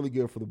looking really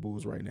good for the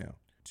Bulls right now.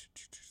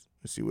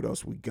 Let's see what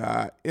else we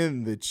got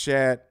in the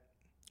chat.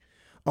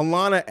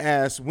 Alana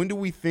asks, when do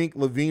we think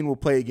LaVine will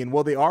play again?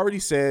 Well, they already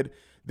said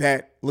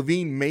that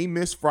LaVine may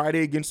miss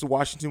Friday against the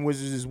Washington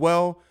Wizards as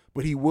well,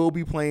 but he will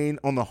be playing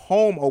on the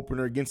home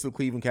opener against the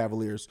Cleveland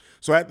Cavaliers.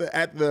 So at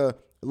the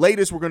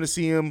latest, we're going to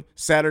see him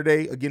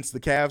Saturday against the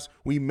Cavs.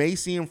 We may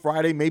see him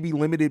Friday, maybe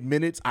limited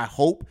minutes, I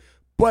hope,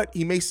 but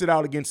he may sit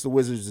out against the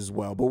Wizards as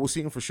well. But we'll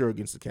see him for sure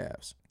against the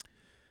Cavs.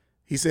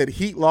 He said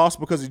Heat lost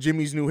because of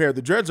Jimmy's new hair.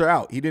 The dreads are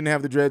out. He didn't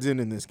have the dreads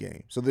in this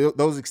game. So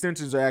those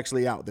extensions are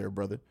actually out there,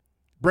 brother.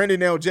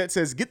 Brandon L. Jet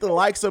says, get the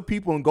likes up,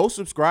 people, and go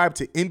subscribe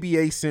to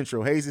NBA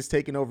Central. Hayes is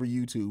taking over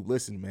YouTube.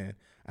 Listen, man,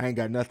 I ain't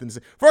got nothing to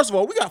say. First of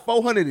all, we got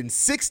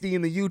 460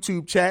 in the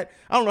YouTube chat.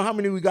 I don't know how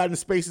many we got in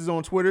spaces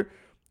on Twitter.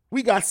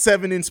 We got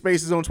 7 in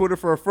spaces on Twitter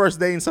for a first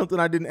day and something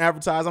I didn't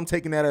advertise. I'm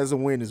taking that as a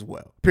win as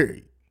well,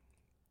 period.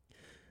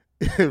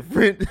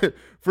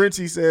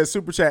 Frenchie says,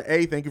 super chat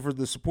A, thank you for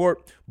the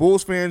support.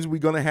 Bulls fans, we're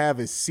going to have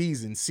a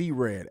season. See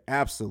red.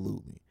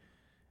 Absolutely.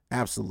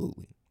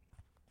 Absolutely.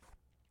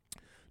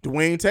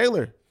 Dwayne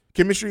Taylor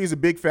Chemistry is a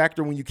big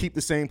factor when you keep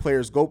the same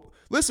players. Go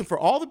listen, for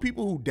all the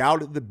people who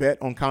doubted the bet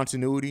on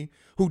continuity,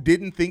 who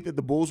didn't think that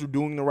the Bulls were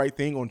doing the right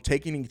thing on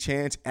taking a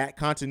chance at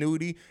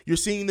continuity, you're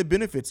seeing the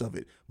benefits of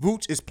it.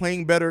 Vooch is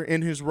playing better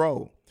in his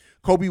role.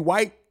 Coby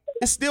White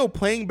is still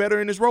playing better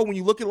in his role. When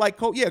you look at like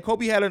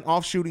Coby had an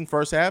off-shooting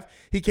first half.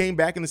 He came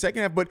back in the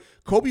second half, but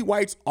Coby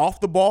White's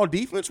off-the-ball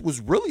defense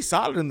was really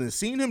solid in this.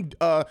 Seeing him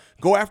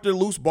go after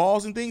loose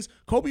balls and things,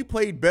 Coby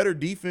played better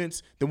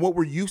defense than what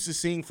we're used to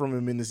seeing from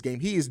him in this game.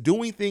 He is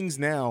doing things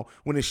now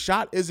when his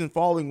shot isn't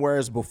falling,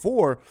 whereas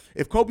before,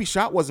 if Coby's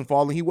shot wasn't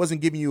falling, he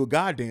wasn't giving you a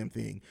goddamn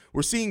thing.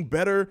 We're seeing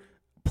better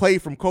play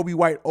from Coby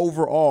White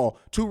overall.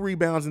 2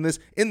 rebounds in this.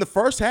 In the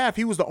first half,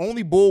 he was the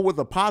only Bull with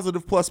a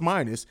positive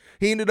plus-minus.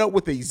 He ended up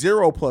with a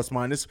 0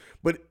 plus-minus,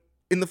 but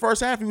in the first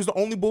half, he was the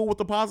only Bull with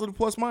a positive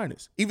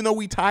plus-minus, even though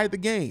we tied the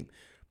game.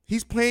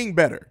 He's playing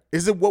better.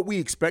 Is it what we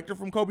expected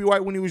from Coby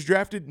White when he was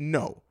drafted?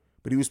 No,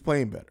 but he was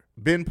playing better.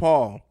 Ben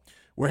Paul,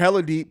 we're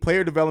hella deep.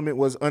 Player development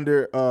was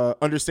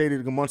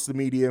understated amongst the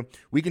media.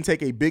 We can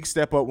take a big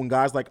step up when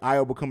guys like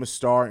Ayo become a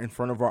star in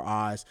front of our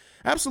eyes.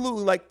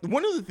 Absolutely. Like,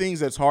 one of the things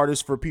that's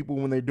hardest for people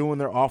when they're doing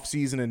their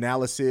offseason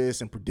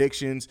analysis and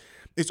predictions,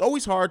 it's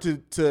always hard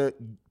to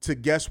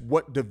guess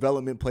what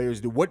development players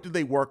do. What do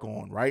they work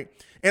on, right?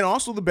 And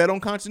also the bet on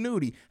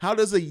continuity. How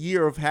does a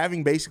year of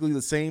having basically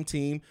the same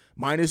team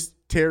minus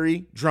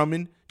Terry,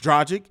 Drummond,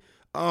 Dragic,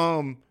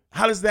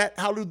 how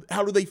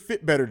do they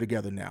fit better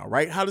together now,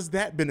 right? How does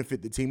that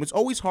benefit the team? It's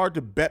always hard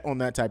to bet on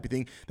that type of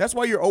thing. That's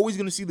why you're always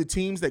going to see the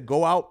teams that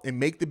go out and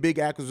make the big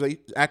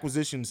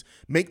acquisitions,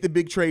 make the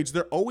big trades.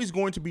 They're always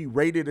going to be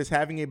rated as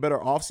having a better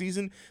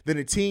offseason than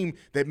a team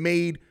that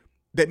made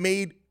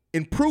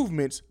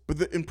improvements, but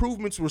the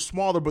improvements were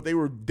smaller, but they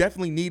were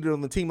definitely needed on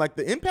the team. Like,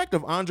 the impact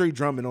of Andre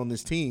Drummond on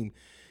this team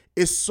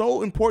is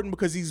so important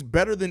because he's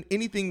better than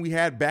anything we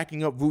had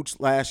backing up Vooch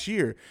last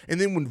year. And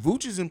then when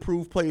Vooch's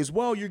improved play as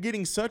well, you're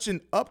getting such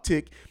an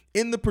uptick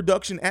in the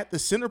production at the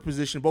center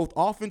position, both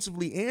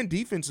offensively and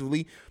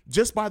defensively,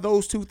 just by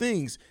those two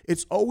things.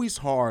 It's always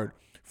hard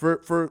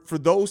for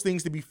those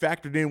things to be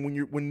factored in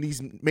when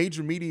these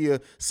major media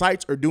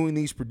sites are doing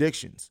these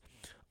predictions.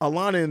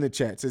 Alana in the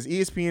chat says,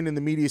 ESPN and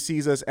the media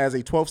sees us as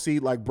a 12th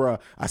seed. Like, bruh,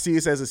 I see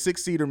us as a 6th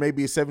seed or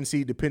maybe a 7th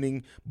seed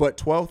depending, but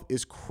 12th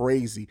is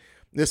crazy.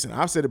 Listen,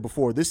 I've said it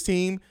before. This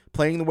team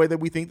playing the way that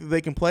we think that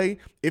they can play,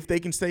 if they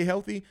can stay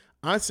healthy,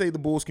 I'd say the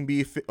Bulls can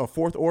be a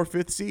 4th or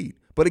 5th seed.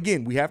 But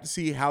again, we have to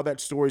see how that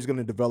story is going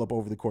to develop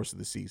over the course of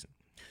the season.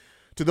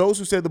 To those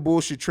who said the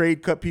Bulls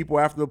should cut people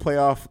after the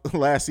playoff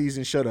last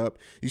season, shut up.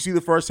 You see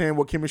the firsthand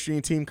what chemistry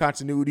and team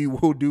continuity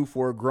will do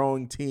for a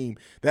growing team.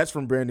 That's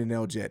from Brandon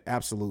Eljet.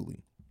 Absolutely.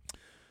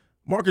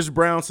 Marcus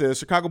Brown says,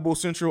 Chicago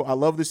Bulls Central, I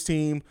love this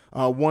team.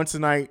 Won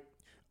tonight.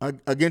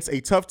 Against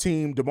a tough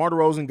team, DeMar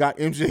DeRozan got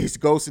MJ's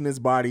ghost in his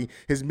body.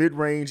 His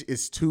mid-range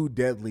is too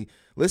deadly.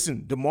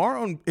 Listen, DeMar,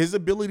 on his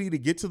ability to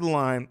get to the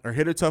line or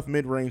hit a tough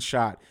mid-range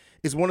shot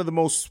is one of the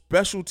most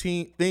special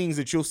things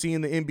that you'll see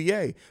in the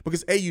NBA.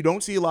 Because, A, you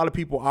don't see a lot of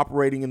people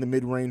operating in the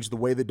mid-range the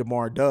way that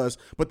DeMar does,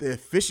 but the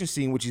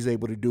efficiency in which he's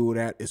able to do it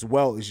at as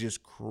well is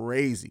just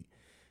crazy.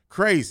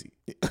 Crazy.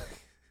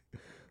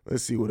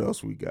 Let's see what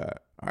else we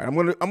got. All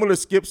right, I'm gonna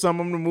skip some.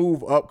 I'm gonna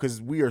move up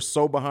because we are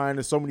so behind.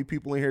 There's so many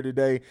people in here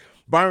today.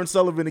 Byron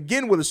Sullivan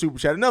again with a super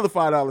chat, another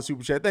 $5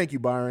 super chat. Thank you,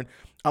 Byron.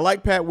 I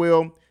like Pat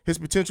Will. His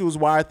potential is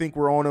why I think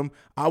we're on him.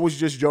 I was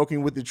just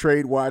joking with the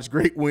trade watch.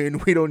 Great win.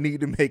 We don't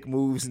need to make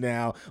moves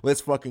now.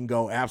 Let's fucking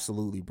go.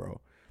 Absolutely, bro.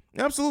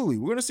 Absolutely.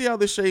 We're gonna see how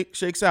this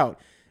shakes out.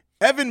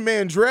 Evan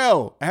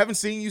Mandrell, I haven't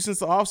seen you since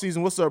the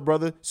offseason. What's up,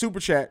 brother?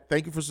 Super chat.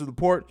 Thank you for the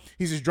support.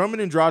 He says,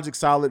 Drummond and Dragic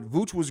solid.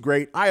 Vooch was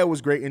great. Ayo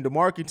was great. And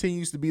DeMar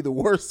continues to be the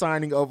worst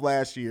signing of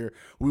last year.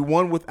 We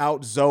won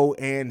without Zoe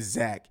and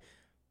Zach.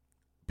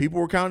 People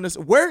were counting us.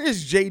 Where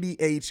is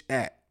JDH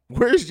at?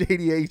 Where's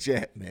JDH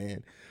at,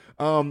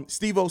 man?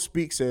 Steve-O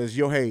Speak says,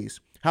 Yo, Hayes,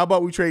 how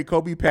about we trade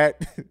Kobe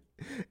Pat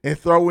and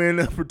throw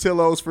in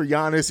Portillo's for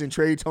Giannis and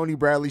trade Tony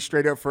Bradley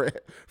straight up for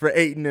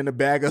Ayton and a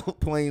bag of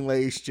plain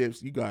Lay's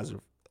chips? You guys are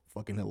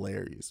fucking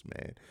hilarious,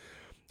 man.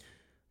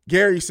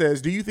 Gary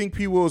says, do you think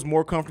P. Will is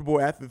more comfortable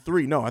at the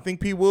 3? No, I think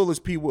P. Will is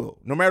P. Will.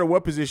 No matter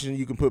what position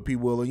you can put P.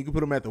 Will in. You can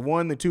put him at the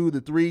 1, the 2,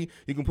 the 3.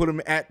 You can put him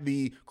at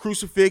the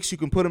crucifix. You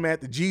can put him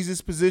at the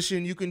Jesus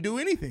position. You can do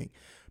anything.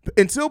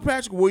 Until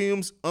Patrick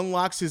Williams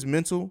unlocks his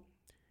mental,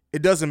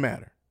 it doesn't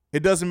matter.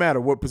 It doesn't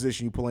matter what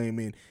position you play him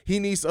in. He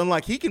needs to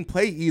unlock. He can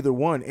play either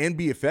one and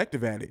be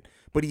effective at it,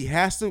 but he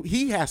has to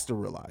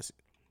realize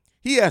it.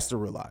 He has to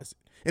realize it.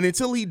 And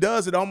until he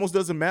does, it almost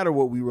doesn't matter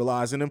what we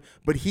realize in him,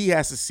 but he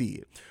has to see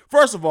it.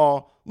 First of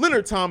all,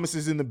 Leonard Thomas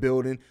is in the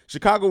building.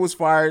 Chicago was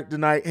fired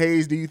tonight.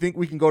 Hayes, do you think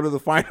we can go to the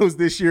finals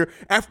this year?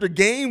 After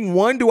game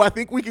 1, do I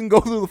think we can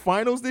go to the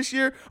finals this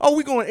year? Oh,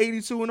 we going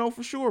 82-0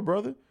 for sure,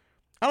 brother.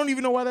 I don't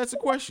even know why that's a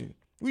question.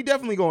 We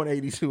definitely going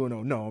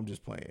 82-0. No, I'm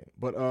just playing.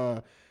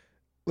 But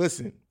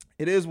listen,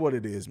 it is what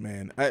it is,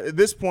 man. At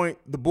this point,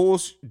 the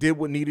Bulls did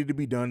what needed to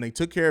be done. They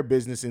took care of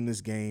business in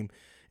this game.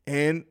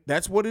 And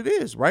that's what it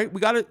is, right? We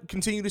got to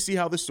continue to see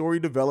how the story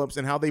develops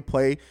and how they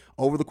play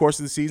over the course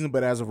of the season.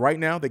 But as of right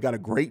now, they got a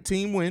great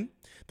team win.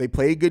 They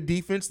played good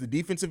defense. The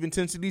defensive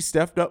intensity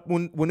stepped up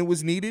when it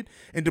was needed.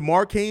 And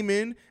DeMar came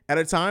in at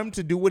a time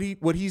to do what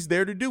he's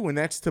there to do, and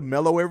that's to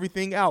mellow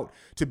everything out,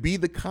 to be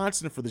the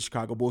constant for the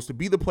Chicago Bulls, to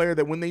be the player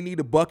that when they need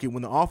a bucket,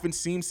 when the offense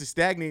seems to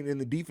stagnate and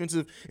the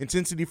defensive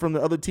intensity from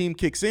the other team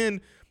kicks in,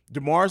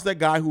 DeMar's that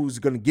guy who's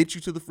going to get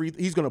you to the free.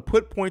 He's going to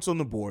put points on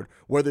the board,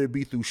 whether it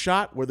be through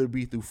shot, whether it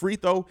be through free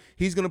throw.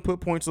 He's going to put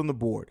points on the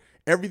board.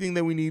 Everything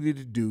that we needed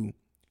to do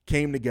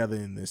came together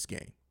in this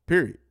game,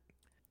 period.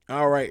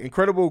 All right,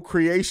 Incredible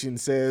Creation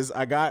says,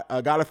 I got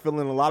a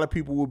feeling a lot of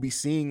people will be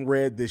seeing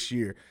red this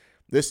year.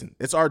 Listen,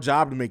 it's our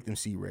job to make them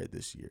see red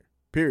this year,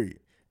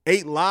 period.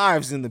 8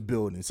 Lives in the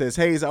building says,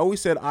 Hayes, I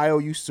always said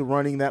Ayo used to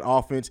running that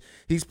offense.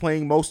 He's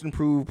playing most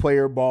improved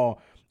player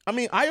ball. I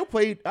mean,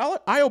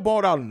 Ayo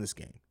balled out in this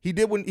game. He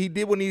did what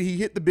needed. He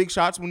hit the big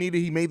shots when needed.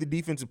 He made the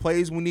defensive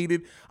plays when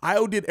needed.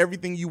 Ayo did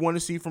everything you want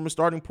to see from a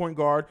starting point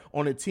guard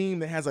on a team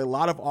that has a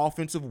lot of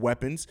offensive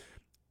weapons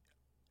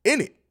in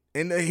it,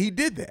 and he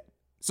did that.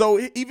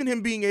 So even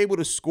him being able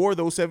to score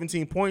those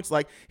 17 points,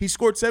 like he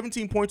scored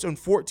 17 points on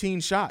 14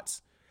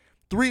 shots,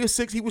 3 of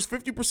 6. He was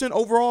 50%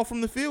 overall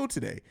from the field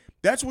today.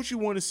 That's what you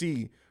want to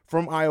see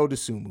from Ayo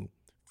Dosunmu.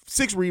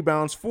 6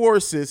 rebounds, 4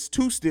 assists,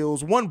 2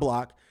 steals, 1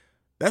 block.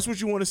 That's what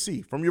you want to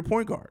see from your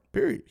point guard,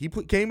 period. He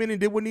came in and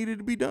did what needed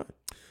to be done.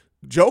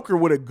 Joker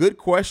with a good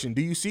question.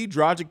 Do you see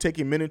Dragic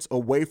taking minutes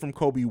away from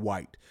Coby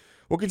White?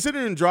 Well,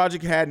 considering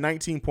Dragic had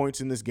 19 points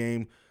in this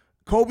game,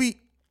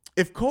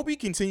 if Coby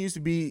continues to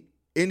be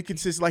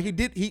inconsistent, like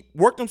he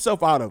worked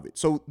himself out of it.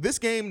 So this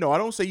game, no, I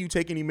don't say you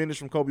take any minutes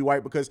from Coby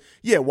White because,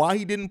 yeah, while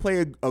he didn't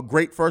play a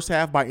great first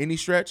half by any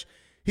stretch,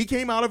 he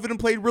came out of it and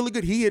played really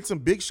good. He hit some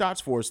big shots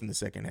for us in the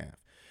second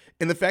half.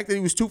 And the fact that he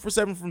was 2 for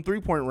 7 from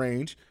three-point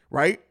range,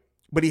 right?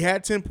 But he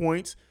had 10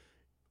 points.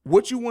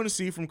 What you want to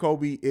see from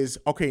Coby is,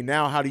 okay,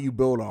 now how do you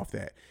build off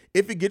that?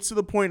 If it gets to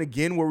the point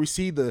again where we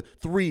see the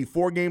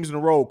 3-4 games in a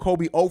row,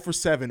 Coby 0 for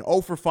 7,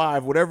 0 for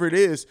 5, whatever it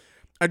is,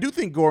 I do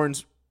think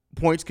Gordon's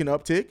points can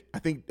uptick. I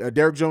think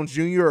Derrick Jones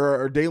Jr.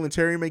 or Dalen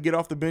Terry may get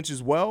off the bench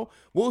as well.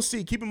 We'll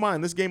see. Keep in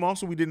mind, this game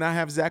also we did not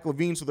have Zach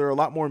LaVine, so there are a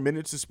lot more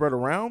minutes to spread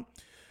around.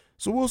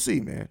 So we'll see,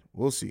 man.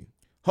 We'll see.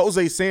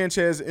 Jose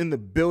Sanchez in the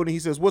building. He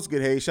says, what's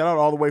good, hey? Shout out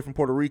all the way from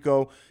Puerto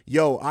Rico.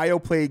 Yo,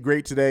 Ayo played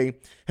great today.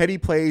 Heady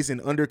plays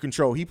and under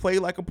control. He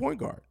played like a point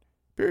guard,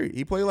 period.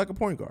 He played like a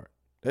point guard.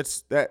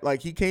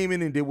 Like he came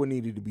in and did what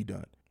needed to be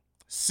done.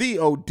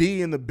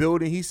 COD in the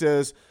building. He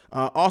says,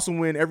 awesome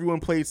win. Everyone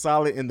played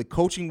solid and the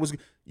coaching was,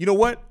 you know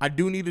what? I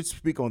do need to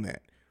speak on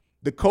that.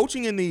 The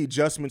coaching and the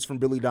adjustments from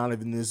Billy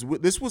Donovan,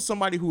 this was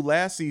somebody who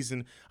last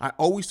season, I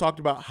always talked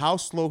about how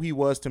slow he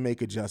was to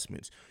make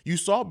adjustments. You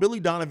saw Billy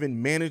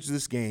Donovan manage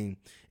this game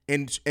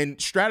and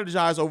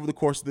strategize over the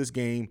course of this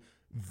game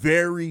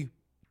very,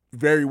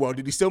 very well.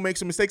 Did he still make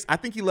some mistakes? I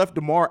think he left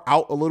DeMar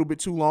out a little bit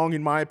too long,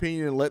 in my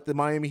opinion, and let the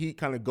Miami Heat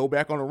kind of go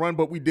back on a run.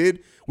 But we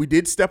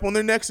did step on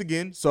their necks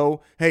again.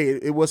 So, hey,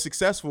 it was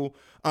successful.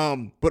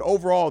 But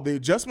overall, the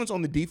adjustments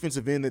on the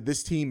defensive end that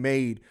this team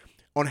made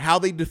on how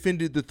they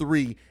defended the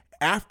 3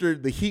 after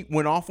the Heat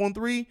went off on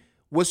 3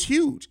 was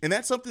huge. And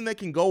that's something that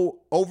can go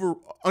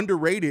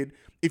underrated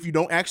if you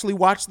don't actually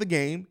watch the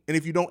game and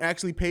if you don't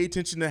actually pay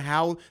attention to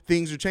how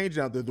things are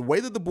changing out there. The way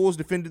that the Bulls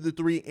defended the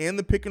 3 and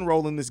the pick and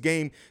roll in this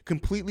game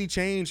completely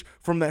changed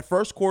from that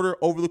first quarter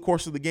over the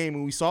course of the game.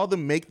 And we saw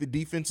them make the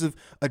defensive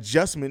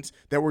adjustments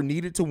that were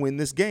needed to win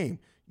this game.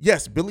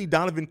 Yes, Billy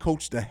Donovan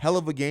coached a hell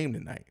of a game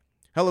tonight.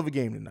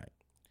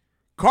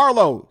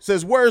 Carlo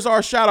says, where's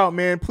our shout out,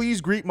 man?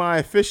 Please greet my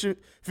officiant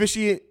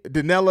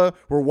Danella.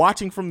 We're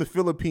watching from the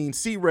Philippines.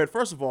 See Red.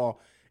 First of all,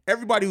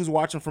 everybody who's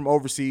watching from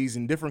overseas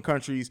in different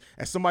countries,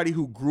 as somebody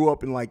who grew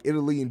up in like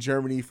Italy and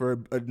Germany for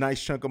a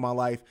nice chunk of my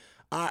life,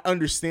 I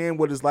understand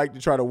what it's like to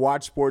try to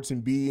watch sports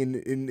and be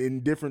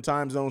in different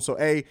time zones. So,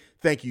 A,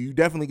 thank you. You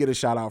definitely get a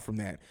shout out from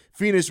that.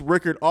 Phoenix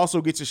Rickard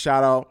also gets a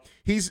shout out.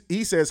 He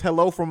says,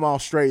 hello from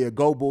Australia.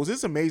 Go Bulls.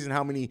 It's amazing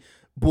how many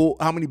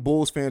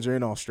Bulls fans are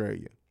in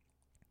Australia.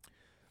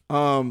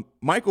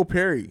 Michael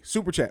Perry,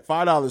 super chat,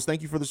 $5.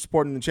 Thank you for the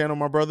support in the channel,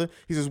 my brother.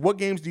 He says, what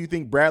games do you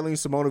think Bradley and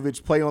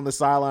Simonovic play on the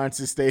sidelines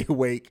to stay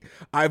awake?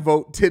 I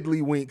vote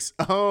Tiddlywinks.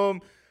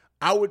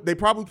 They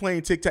probably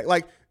playing tic-tac.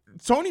 Like,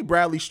 Tony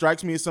Bradley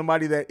strikes me as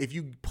somebody that if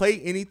you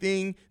play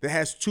anything that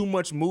has too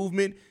much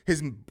movement,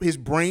 his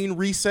brain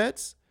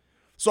resets.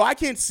 So I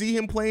can't see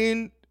him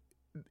playing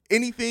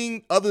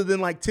anything other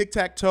than like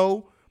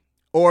tic-tac-toe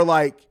or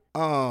like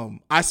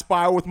I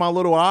spy with my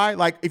little eye.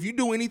 Like, if you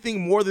do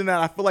anything more than that,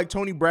 I feel like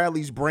Tony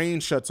Bradley's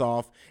brain shuts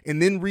off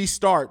and then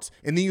restarts,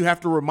 and then you have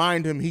to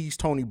remind him he's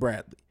Tony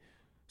Bradley.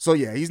 So,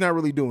 yeah, he's not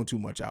really doing too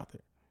much out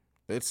there.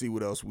 Let's see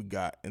what else we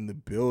got in the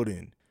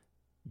building.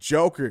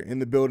 Joker in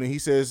the building. He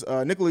says,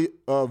 Nikola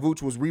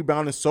Vuce was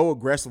rebounding so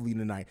aggressively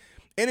tonight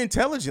and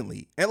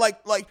intelligently. And like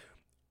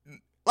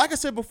I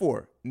said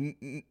before,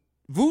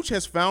 Vuce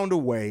has found a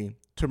way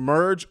to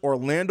merge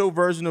Orlando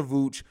version of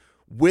Vuce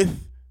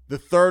with the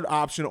third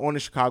option on the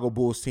Chicago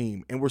Bulls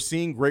team, and we're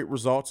seeing great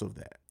results of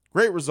that.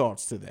 Great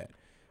results to that.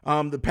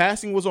 The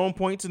passing was on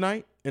point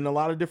tonight in a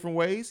lot of different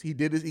ways. He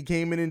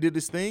came in and did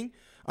his thing.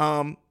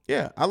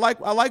 Yeah, I like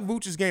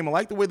Vooch's game. I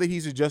like the way that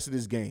he's adjusted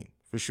his game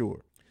for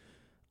sure.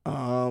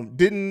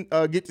 Didn't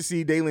get to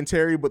see Dalen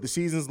Terry, but the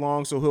season's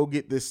long, so he'll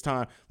get this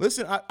time.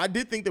 Listen, I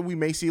did think that we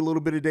may see a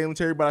little bit of Dalen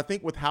Terry, but I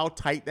think with how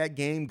tight that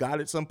game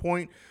got at some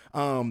point,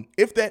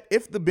 if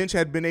the bench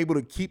had been able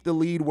to keep the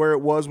lead where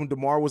it was when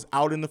DeMar was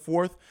out in the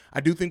fourth,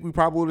 I do think we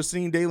probably would have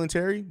seen Dalen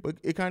Terry, but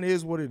it kind of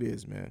is what it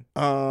is, man.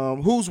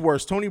 Who's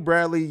worse, Tony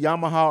Bradley,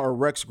 Yamaha, or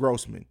Rex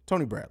Grossman?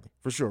 Tony Bradley,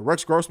 for sure.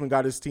 Rex Grossman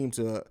got his team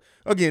to,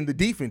 again, the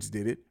defense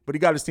did it, but he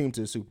got his team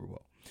to the Super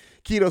Bowl.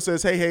 Keto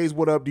says, hey, Hayes,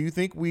 what up? Do you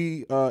think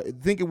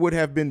think it would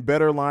have been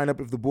better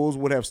lineup if the Bulls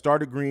would have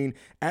started Green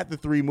at the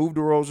 3, moved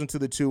DeRozan to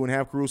the 2, and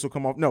have Caruso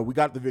come off? No, we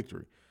got the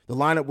victory. The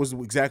lineup was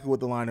exactly what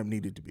the lineup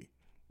needed to be.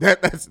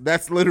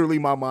 That's literally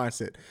my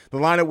mindset. The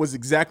lineup was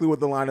exactly what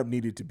the lineup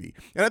needed to be.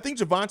 And I think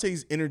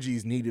Javonte's energy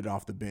is needed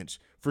off the bench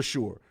for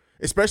sure,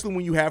 especially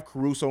when you have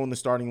Caruso in the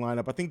starting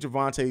lineup. I think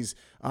Javonte's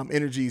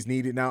energy is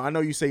needed. Now, I know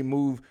you say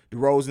move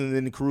DeRozan and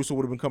then Caruso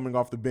would have been coming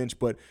off the bench,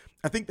 but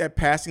I think that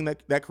passing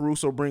that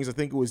Caruso brings, I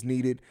think it was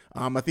needed.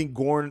 I think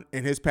Goran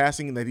and his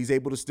passing and that he's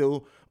able to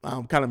still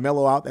kind of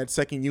mellow out that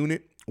second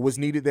unit was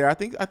needed there. I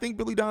think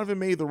Billy Donovan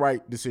made the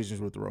right decisions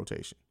with the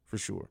rotation for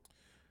sure.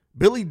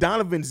 Billy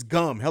Donovan's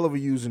Gum, hell of a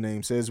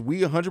username, says,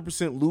 we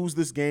 100% lose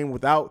this game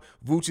without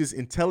Vooch's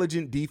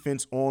intelligent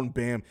defense on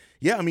Bam.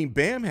 Yeah, I mean,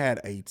 Bam had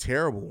a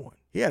terrible one.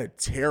 He had a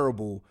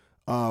terrible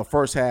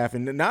first half,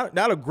 and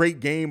not a great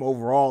game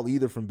overall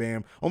either from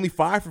Bam. Only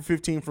 5 for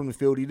 15 from the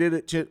field. He did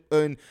it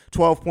in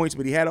 12 points,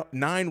 but he had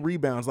 9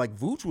 rebounds. Like,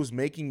 Vooch was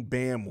making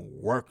Bam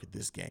work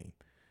this game,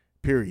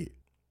 period.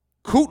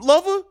 Coot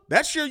Lover?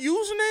 That's your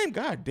username?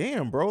 God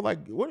damn, bro.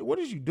 Like, what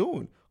is you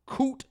doing?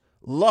 Coot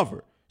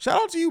Lover. Shout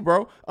out to you,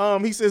 bro.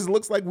 He says,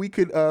 looks like we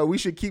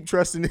should keep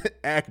trusting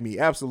Acme.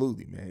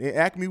 Absolutely, man. In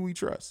Acme, we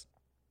trust.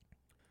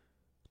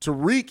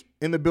 Tariq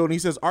in the building, he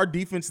says, our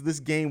defense this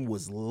game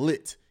was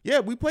lit. Yeah,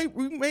 we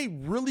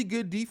made really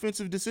good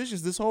defensive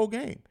decisions this whole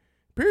game.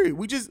 Period.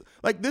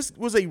 This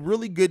was a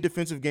really good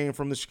defensive game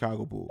from the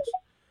Chicago Bulls.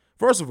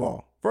 First of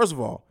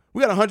all,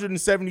 we got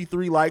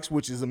 173 likes,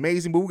 which is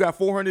amazing, but we got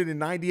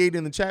 498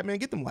 in the chat, man.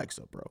 Get them likes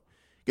up, bro.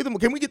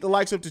 Can we get the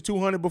likes up to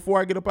 200 before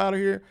I get up out of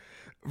here?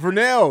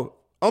 Vernell,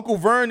 Uncle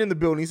Vern in the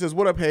building. He says,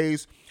 what up,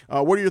 Hayes?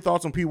 What are your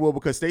thoughts on P. Will?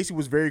 Because Stacey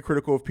was very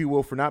critical of P.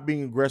 Will for not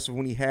being aggressive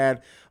when he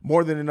had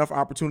more than enough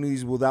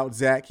opportunities without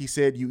Zach. He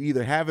said you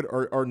either have it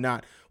or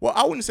not. Well,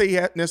 I wouldn't say he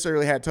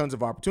necessarily had tons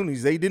of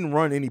opportunities. They didn't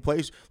run any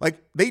plays.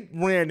 Like, they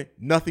ran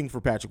nothing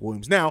for Patrick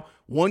Williams. Now,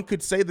 one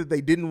could say that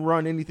they didn't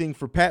run anything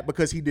for Pat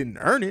because he didn't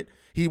earn it.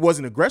 He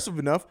wasn't aggressive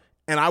enough.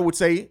 And I would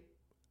say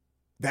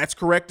that's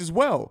correct as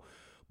well.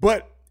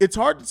 But it's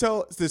hard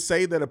to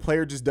say that a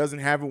player just doesn't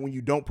have it when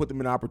you don't put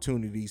them in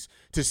opportunities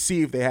to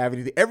see if they have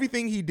anything.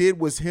 Everything he did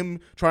was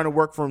him trying to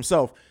work for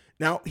himself.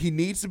 Now, he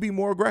needs to be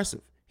more aggressive.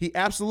 He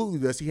absolutely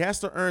does. He has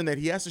to earn that.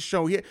 He has to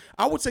show.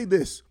 I would say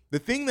this. The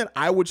thing that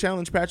I would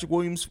challenge Patrick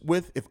Williams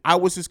with if I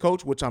was his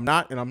coach, which I'm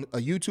not, and I'm a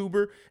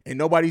YouTuber, and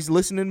nobody's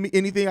listening to me,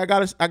 anything I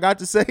got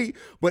to say,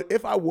 but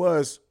if I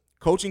was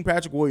coaching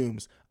Patrick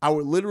Williams, I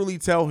would literally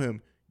tell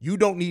him, you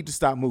don't need to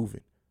stop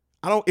moving.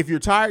 If you're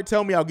tired,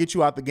 tell me, I'll get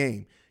you out the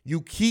game. You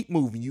keep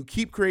moving. You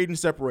keep creating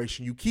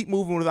separation. You keep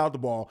moving without the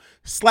ball.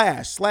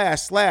 Slash,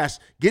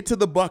 get to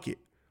the bucket,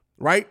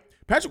 right?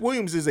 Patrick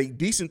Williams is a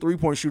decent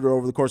three-point shooter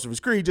over the course of his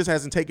career. He just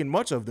hasn't taken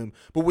much of them.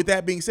 But with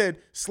that being said,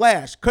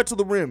 slash, cut to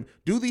the rim,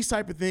 do these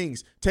type of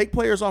things, take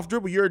players off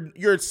dribble.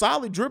 You're a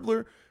solid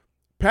dribbler.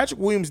 Patrick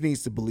Williams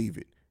needs to believe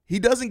it. He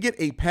doesn't get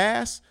a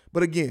pass,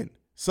 but again,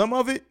 some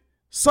of it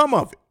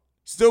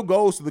still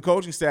goes to the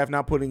coaching staff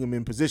not putting him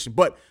in position.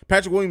 But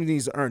Patrick Williams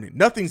needs to earn it.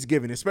 Nothing's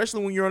given,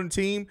 especially when you're on a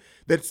team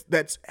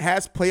that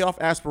has playoff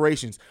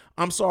aspirations.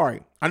 I'm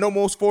sorry. I know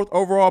most fourth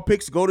overall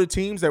picks go to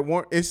teams that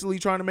weren't instantly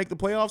trying to make the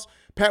playoffs.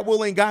 Pat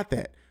Will ain't got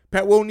that.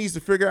 Pat Will needs to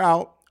figure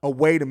out a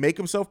way to make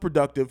himself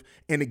productive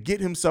and to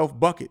get himself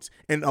buckets.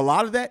 And a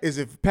lot of that is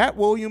if Pat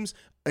Williams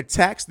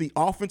attacks the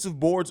offensive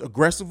boards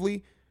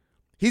aggressively,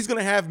 he's going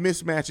to have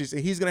mismatches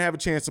and he's going to have a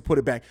chance to put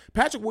it back.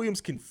 Patrick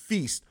Williams can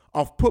feast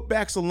off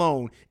putbacks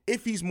alone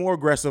if he's more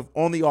aggressive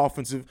on the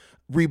offensive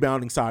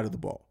rebounding side of the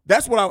ball.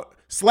 That's what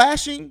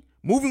slashing,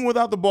 moving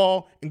without the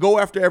ball, and go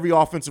after every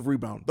offensive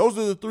rebound. Those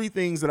are the three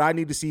things that I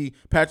need to see,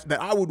 that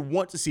I would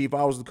want to see if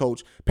I was the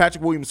coach,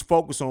 Patrick Williams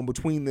focus on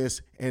between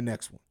this and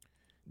next one.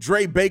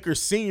 Dre Baker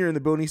Sr. in the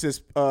building. He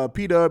says,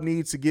 P-Dub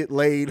needs to get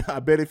laid. I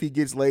bet if he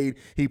gets laid,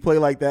 he play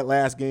like that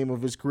last game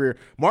of his career.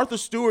 Martha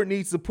Stewart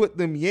needs to put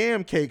them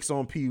yam cakes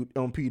on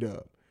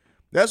P-Dub.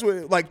 That's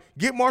what,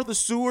 get Martha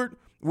Stewart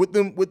with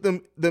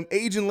them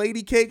Asian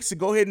lady cakes to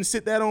go ahead and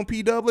sit that on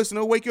P-Dub. Listen,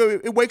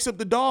 it wakes up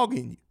the dog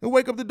in you. It'll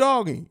wake up the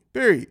dog in you,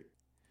 period.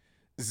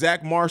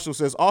 Zach Marshall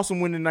says, awesome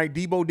win tonight.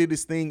 Debo did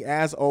his thing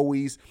as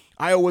always.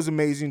 Io was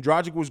amazing.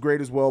 Dragic was great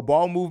as well.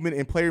 Ball movement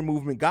and player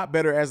movement got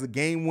better as the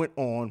game went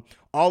on.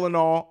 All in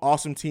all,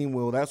 awesome team,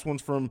 Will. That's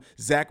one's from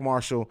Zach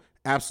Marshall.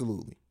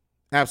 Absolutely.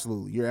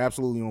 Absolutely. You're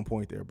absolutely on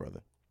point there,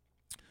 brother.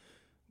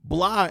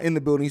 Blah in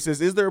the building. He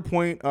says, is there a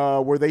point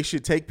where they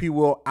should take P.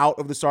 Will out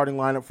of the starting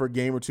lineup for a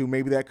game or two?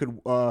 Maybe that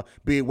could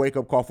be a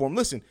wake-up call for him.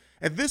 Listen,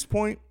 at this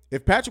point,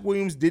 if Patrick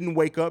Williams didn't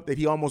wake up that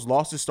he almost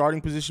lost his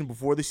starting position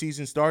before the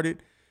season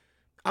started,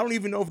 I don't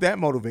even know if that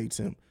motivates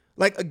him.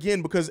 Like,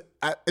 again, because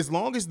as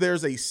long as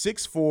there's a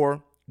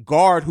 6'4"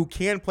 guard who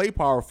can play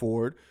power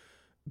forward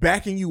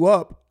backing you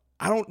up,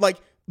 I don't like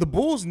the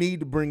Bulls need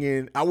to bring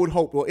in, I would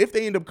hope, well, if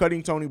they end up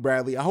cutting Tony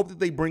Bradley, I hope that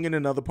they bring in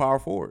another power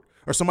forward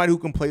or somebody who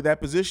can play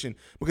that position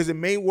because it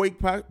may wake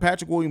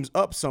Patrick Williams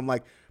up some.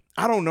 Like,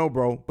 I don't know,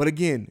 bro. But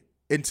again,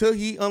 until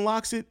he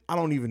unlocks it, I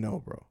don't even know,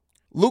 bro.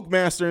 Luke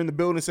Master in the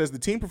building says the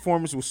team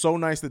performance was so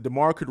nice that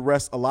DeMar could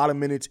rest a lot of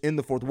minutes in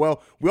the fourth.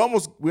 Well, we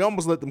almost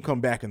let them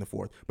come back in the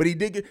fourth, but he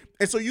did get,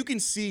 and so you can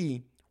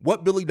see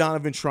what Billy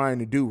Donovan trying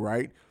to do,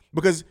 right?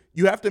 Because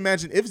you have to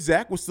imagine if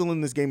Zach was still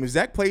in this game, if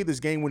Zach played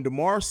this game when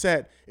DeMar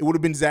sat, it would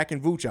have been Zach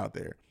and Vooch out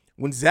there.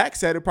 When Zach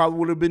sat, it probably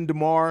would have been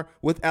DeMar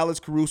with Alex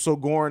Caruso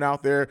going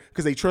out there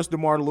because they trust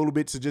DeMar a little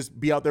bit to just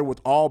be out there with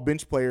all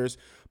bench players.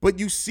 But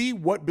you see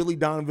what Billy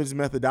Donovan's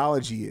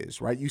methodology is,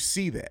 right? You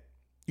see that.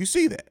 You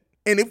see that.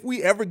 And if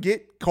we ever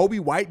get Kobe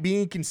White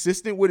being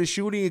consistent with his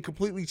shooting, it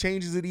completely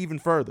changes it even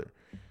further.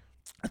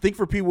 I think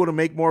for people to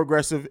make more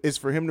aggressive is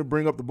for him to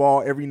bring up the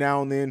ball every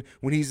now and then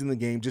when he's in the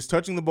game. Just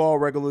touching the ball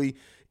regularly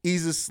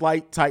eases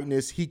slight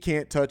tightness. He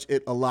can't touch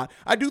it a lot.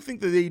 I do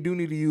think that they do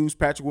need to use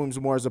Patrick Williams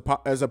more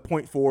as a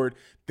point forward.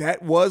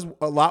 That was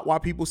a lot why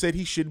people said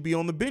he should be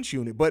on the bench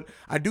unit. But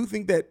I do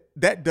think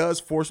that does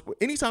force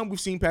 – anytime we've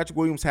seen Patrick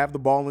Williams have the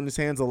ball in his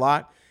hands a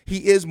lot,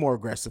 he is more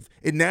aggressive.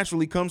 It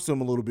naturally comes to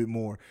him a little bit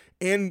more.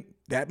 And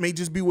that may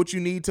just be what you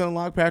need to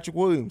unlock Patrick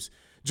Williams.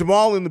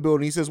 Jamal in the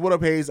building. He says, what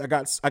up, Hayes? I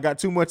got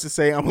too much to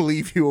say. I'm going to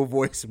leave you a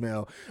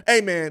voicemail.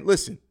 Hey, man,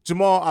 listen.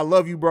 Jamal, I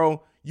love you,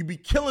 bro. You be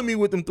killing me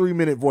with them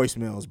 3-minute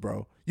voicemails,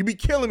 bro. You be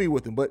killing me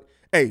with them. But,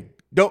 hey,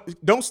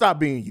 don't stop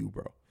being you,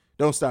 bro.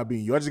 Don't stop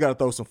being you. I just got to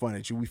throw some fun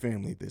at you. We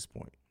family at this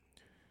point.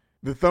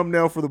 The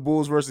thumbnail for the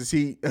Bulls versus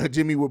Heat,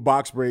 Jimmy with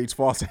box braids,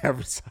 false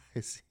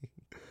advertising.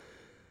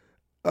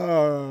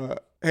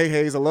 Hey,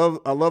 Hayes, I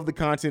love the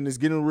content. It's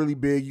getting really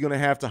big. You're going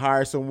to have to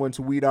hire someone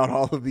to weed out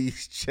all of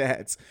these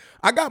chats.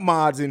 I got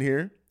mods in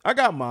here. I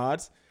got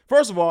mods.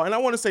 First of all, and I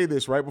want to say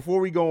this, right,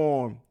 before we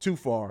go on too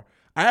far,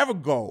 I have a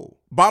goal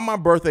by my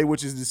birthday,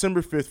 which is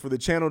December 5th, for the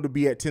channel to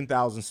be at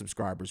 10,000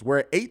 subscribers. We're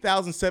at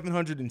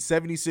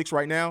 8,776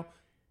 right now.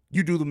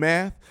 You do the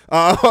math.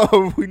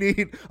 We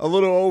need a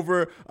little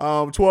over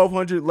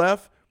 1,200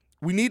 left.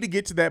 We need to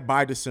get to that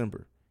by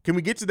December. Can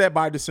we get to that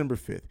by December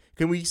 5th?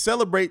 Can we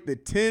celebrate the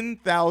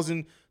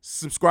 10,000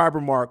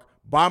 subscriber mark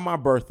by my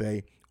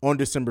birthday on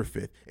December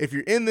 5th? If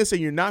you're in this and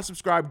you're not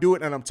subscribed, do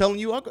it. And I'm telling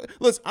you,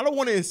 listen, I don't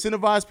want to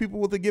incentivize people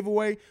with a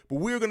giveaway, but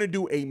we're going to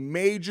do a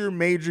major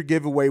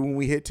giveaway when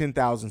we hit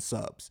 10,000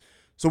 subs.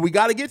 So we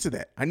got to get to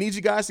that. I need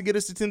you guys to get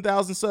us to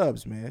 10,000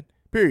 subs, man.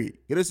 Period.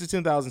 Get us to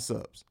 10,000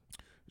 subs.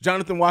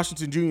 Jonathan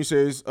Washington Jr.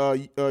 says,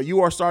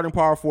 you are starting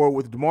power forward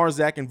with DeMar,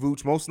 Zach, and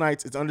Vooch. Most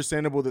nights, it's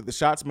understandable that the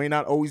shots may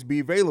not always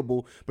be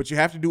available, but you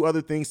have to do other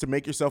things to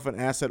make yourself an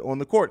asset on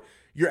the court.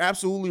 You're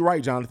absolutely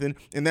right, Jonathan.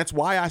 And that's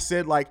why I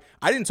said, I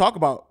didn't talk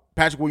about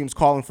Patrick Williams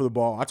calling for the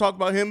ball. I talked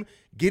about him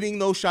getting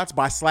those shots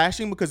by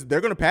slashing because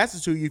they're going to pass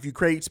it to you if you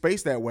create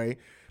space that way,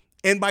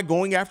 and by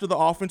going after the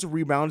offensive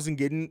rebounds and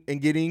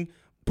getting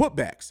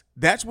putbacks.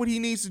 That's what he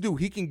needs to do.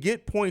 He can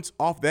get points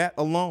off that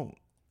alone.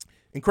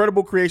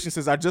 Incredible Creation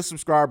says, I just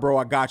subscribed, bro.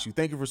 I got you.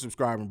 Thank you for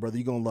subscribing, brother.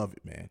 You're going to love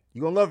it, man.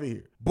 You're going to love it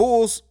here.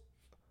 Bulls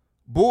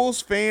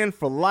fan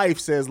for life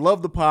says,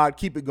 love the pod.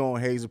 Keep it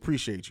going, Hayes.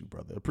 Appreciate you,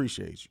 brother.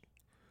 Appreciate you.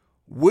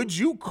 Would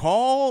you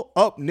call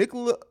up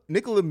Nikola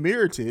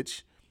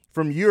Mirotic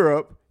from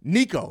Europe?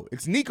 Nico.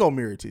 It's Nico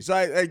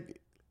Mirotic.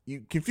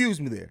 You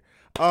confused me there.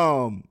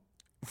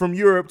 From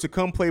Europe to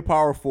come play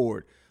power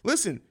forward.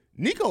 Listen,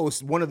 Nico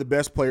is one of the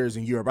best players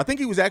in Europe. I think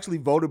he was actually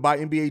voted by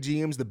NBA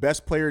GMs the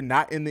best player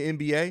not in the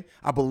NBA.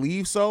 I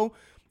believe so.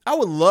 I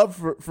would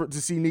love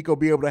to see Nico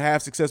be able to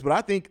have success, but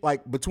I think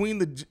between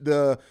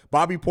the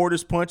Bobby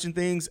Portis punch and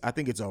things, I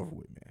think it's over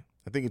with, man.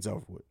 I think it's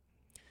over with.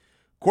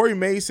 Corey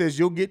May says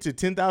you'll get to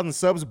 10,000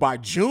 subs by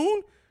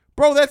June?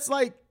 Bro, that's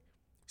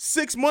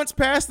 6 months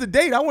past the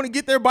date. I want to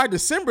get there by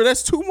December.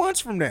 That's 2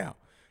 months from now.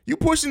 You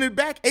pushing it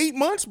back 8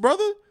 months,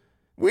 brother?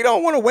 We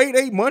don't want to wait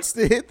 8 months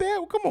to hit that?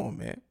 Well, come on,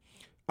 man.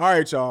 All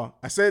right, y'all.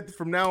 I said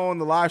from now on,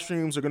 the live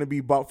streams are going to be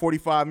about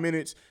 45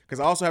 minutes because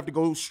I also have to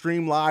go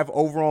stream live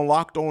over on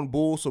Locked On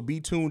Bulls, so be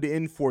tuned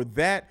in for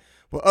that.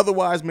 But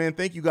otherwise, man,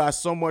 thank you guys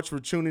so much for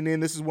tuning in.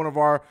 This is one of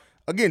our,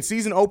 again,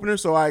 season opener,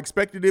 so I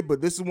expected it,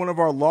 but this is one of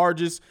our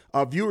largest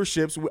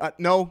viewerships.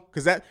 No,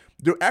 because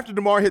after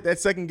DeMar hit that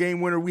second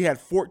game winner, we had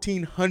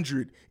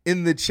 1,400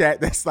 in the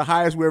chat. That's the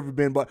highest we've ever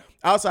been. But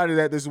outside of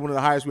that, this is one of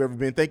the highest we've ever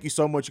been. Thank you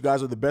so much. You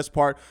guys are the best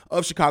part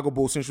of Chicago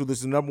Bulls Central. This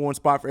is the number one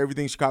spot for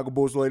everything Chicago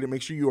Bulls related.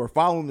 Make sure you are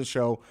following the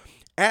show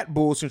at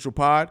Bulls Central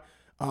Pod.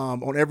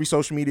 On every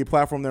social media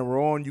platform that we're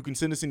on. You can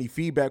send us any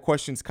feedback,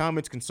 questions,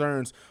 comments,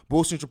 concerns,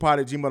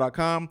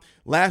 bullcentralpod@gmail.com.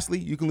 Lastly,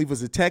 you can leave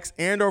us a text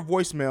and our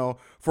voicemail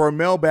for our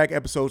mailbag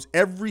episodes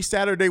every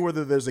Saturday,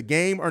 whether there's a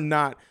game or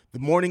not. The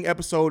morning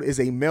episode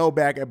is a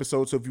mailbag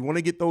episode. So if you want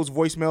to get those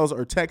voicemails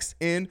or texts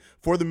in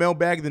for the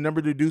mailbag, the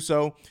number to do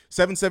so,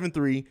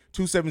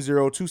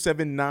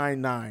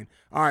 773-270-2799.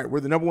 All right, we're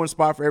the number one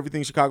spot for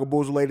everything Chicago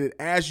Bulls related,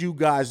 as you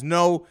guys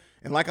know.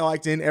 And like I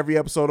like to end every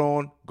episode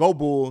on, go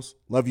Bulls.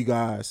 Love you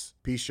guys.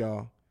 Peace,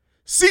 y'all.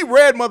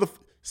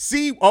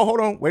 Hold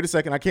on. Wait a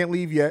second. I can't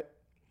leave yet.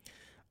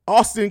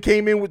 Austin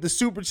came in with the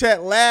super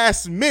chat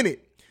last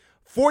minute.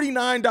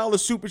 $49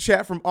 super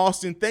chat from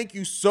Austin. Thank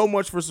you so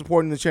much for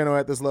supporting the channel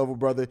at this level,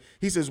 brother.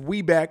 He says,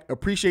 we back.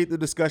 Appreciate the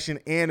discussion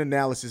and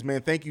analysis,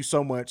 man. Thank you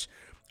so much.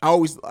 I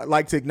always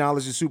like to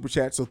acknowledge the super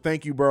chat, so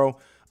thank you, bro.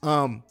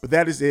 But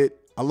that is it.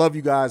 I love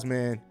you guys,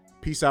 man.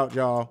 Peace out,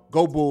 y'all.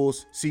 Go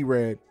Bulls. See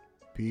red.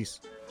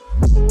 Peace.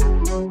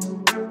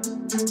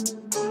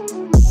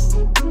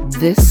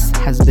 This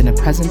has been a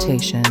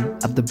presentation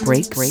of the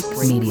Break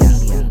Media.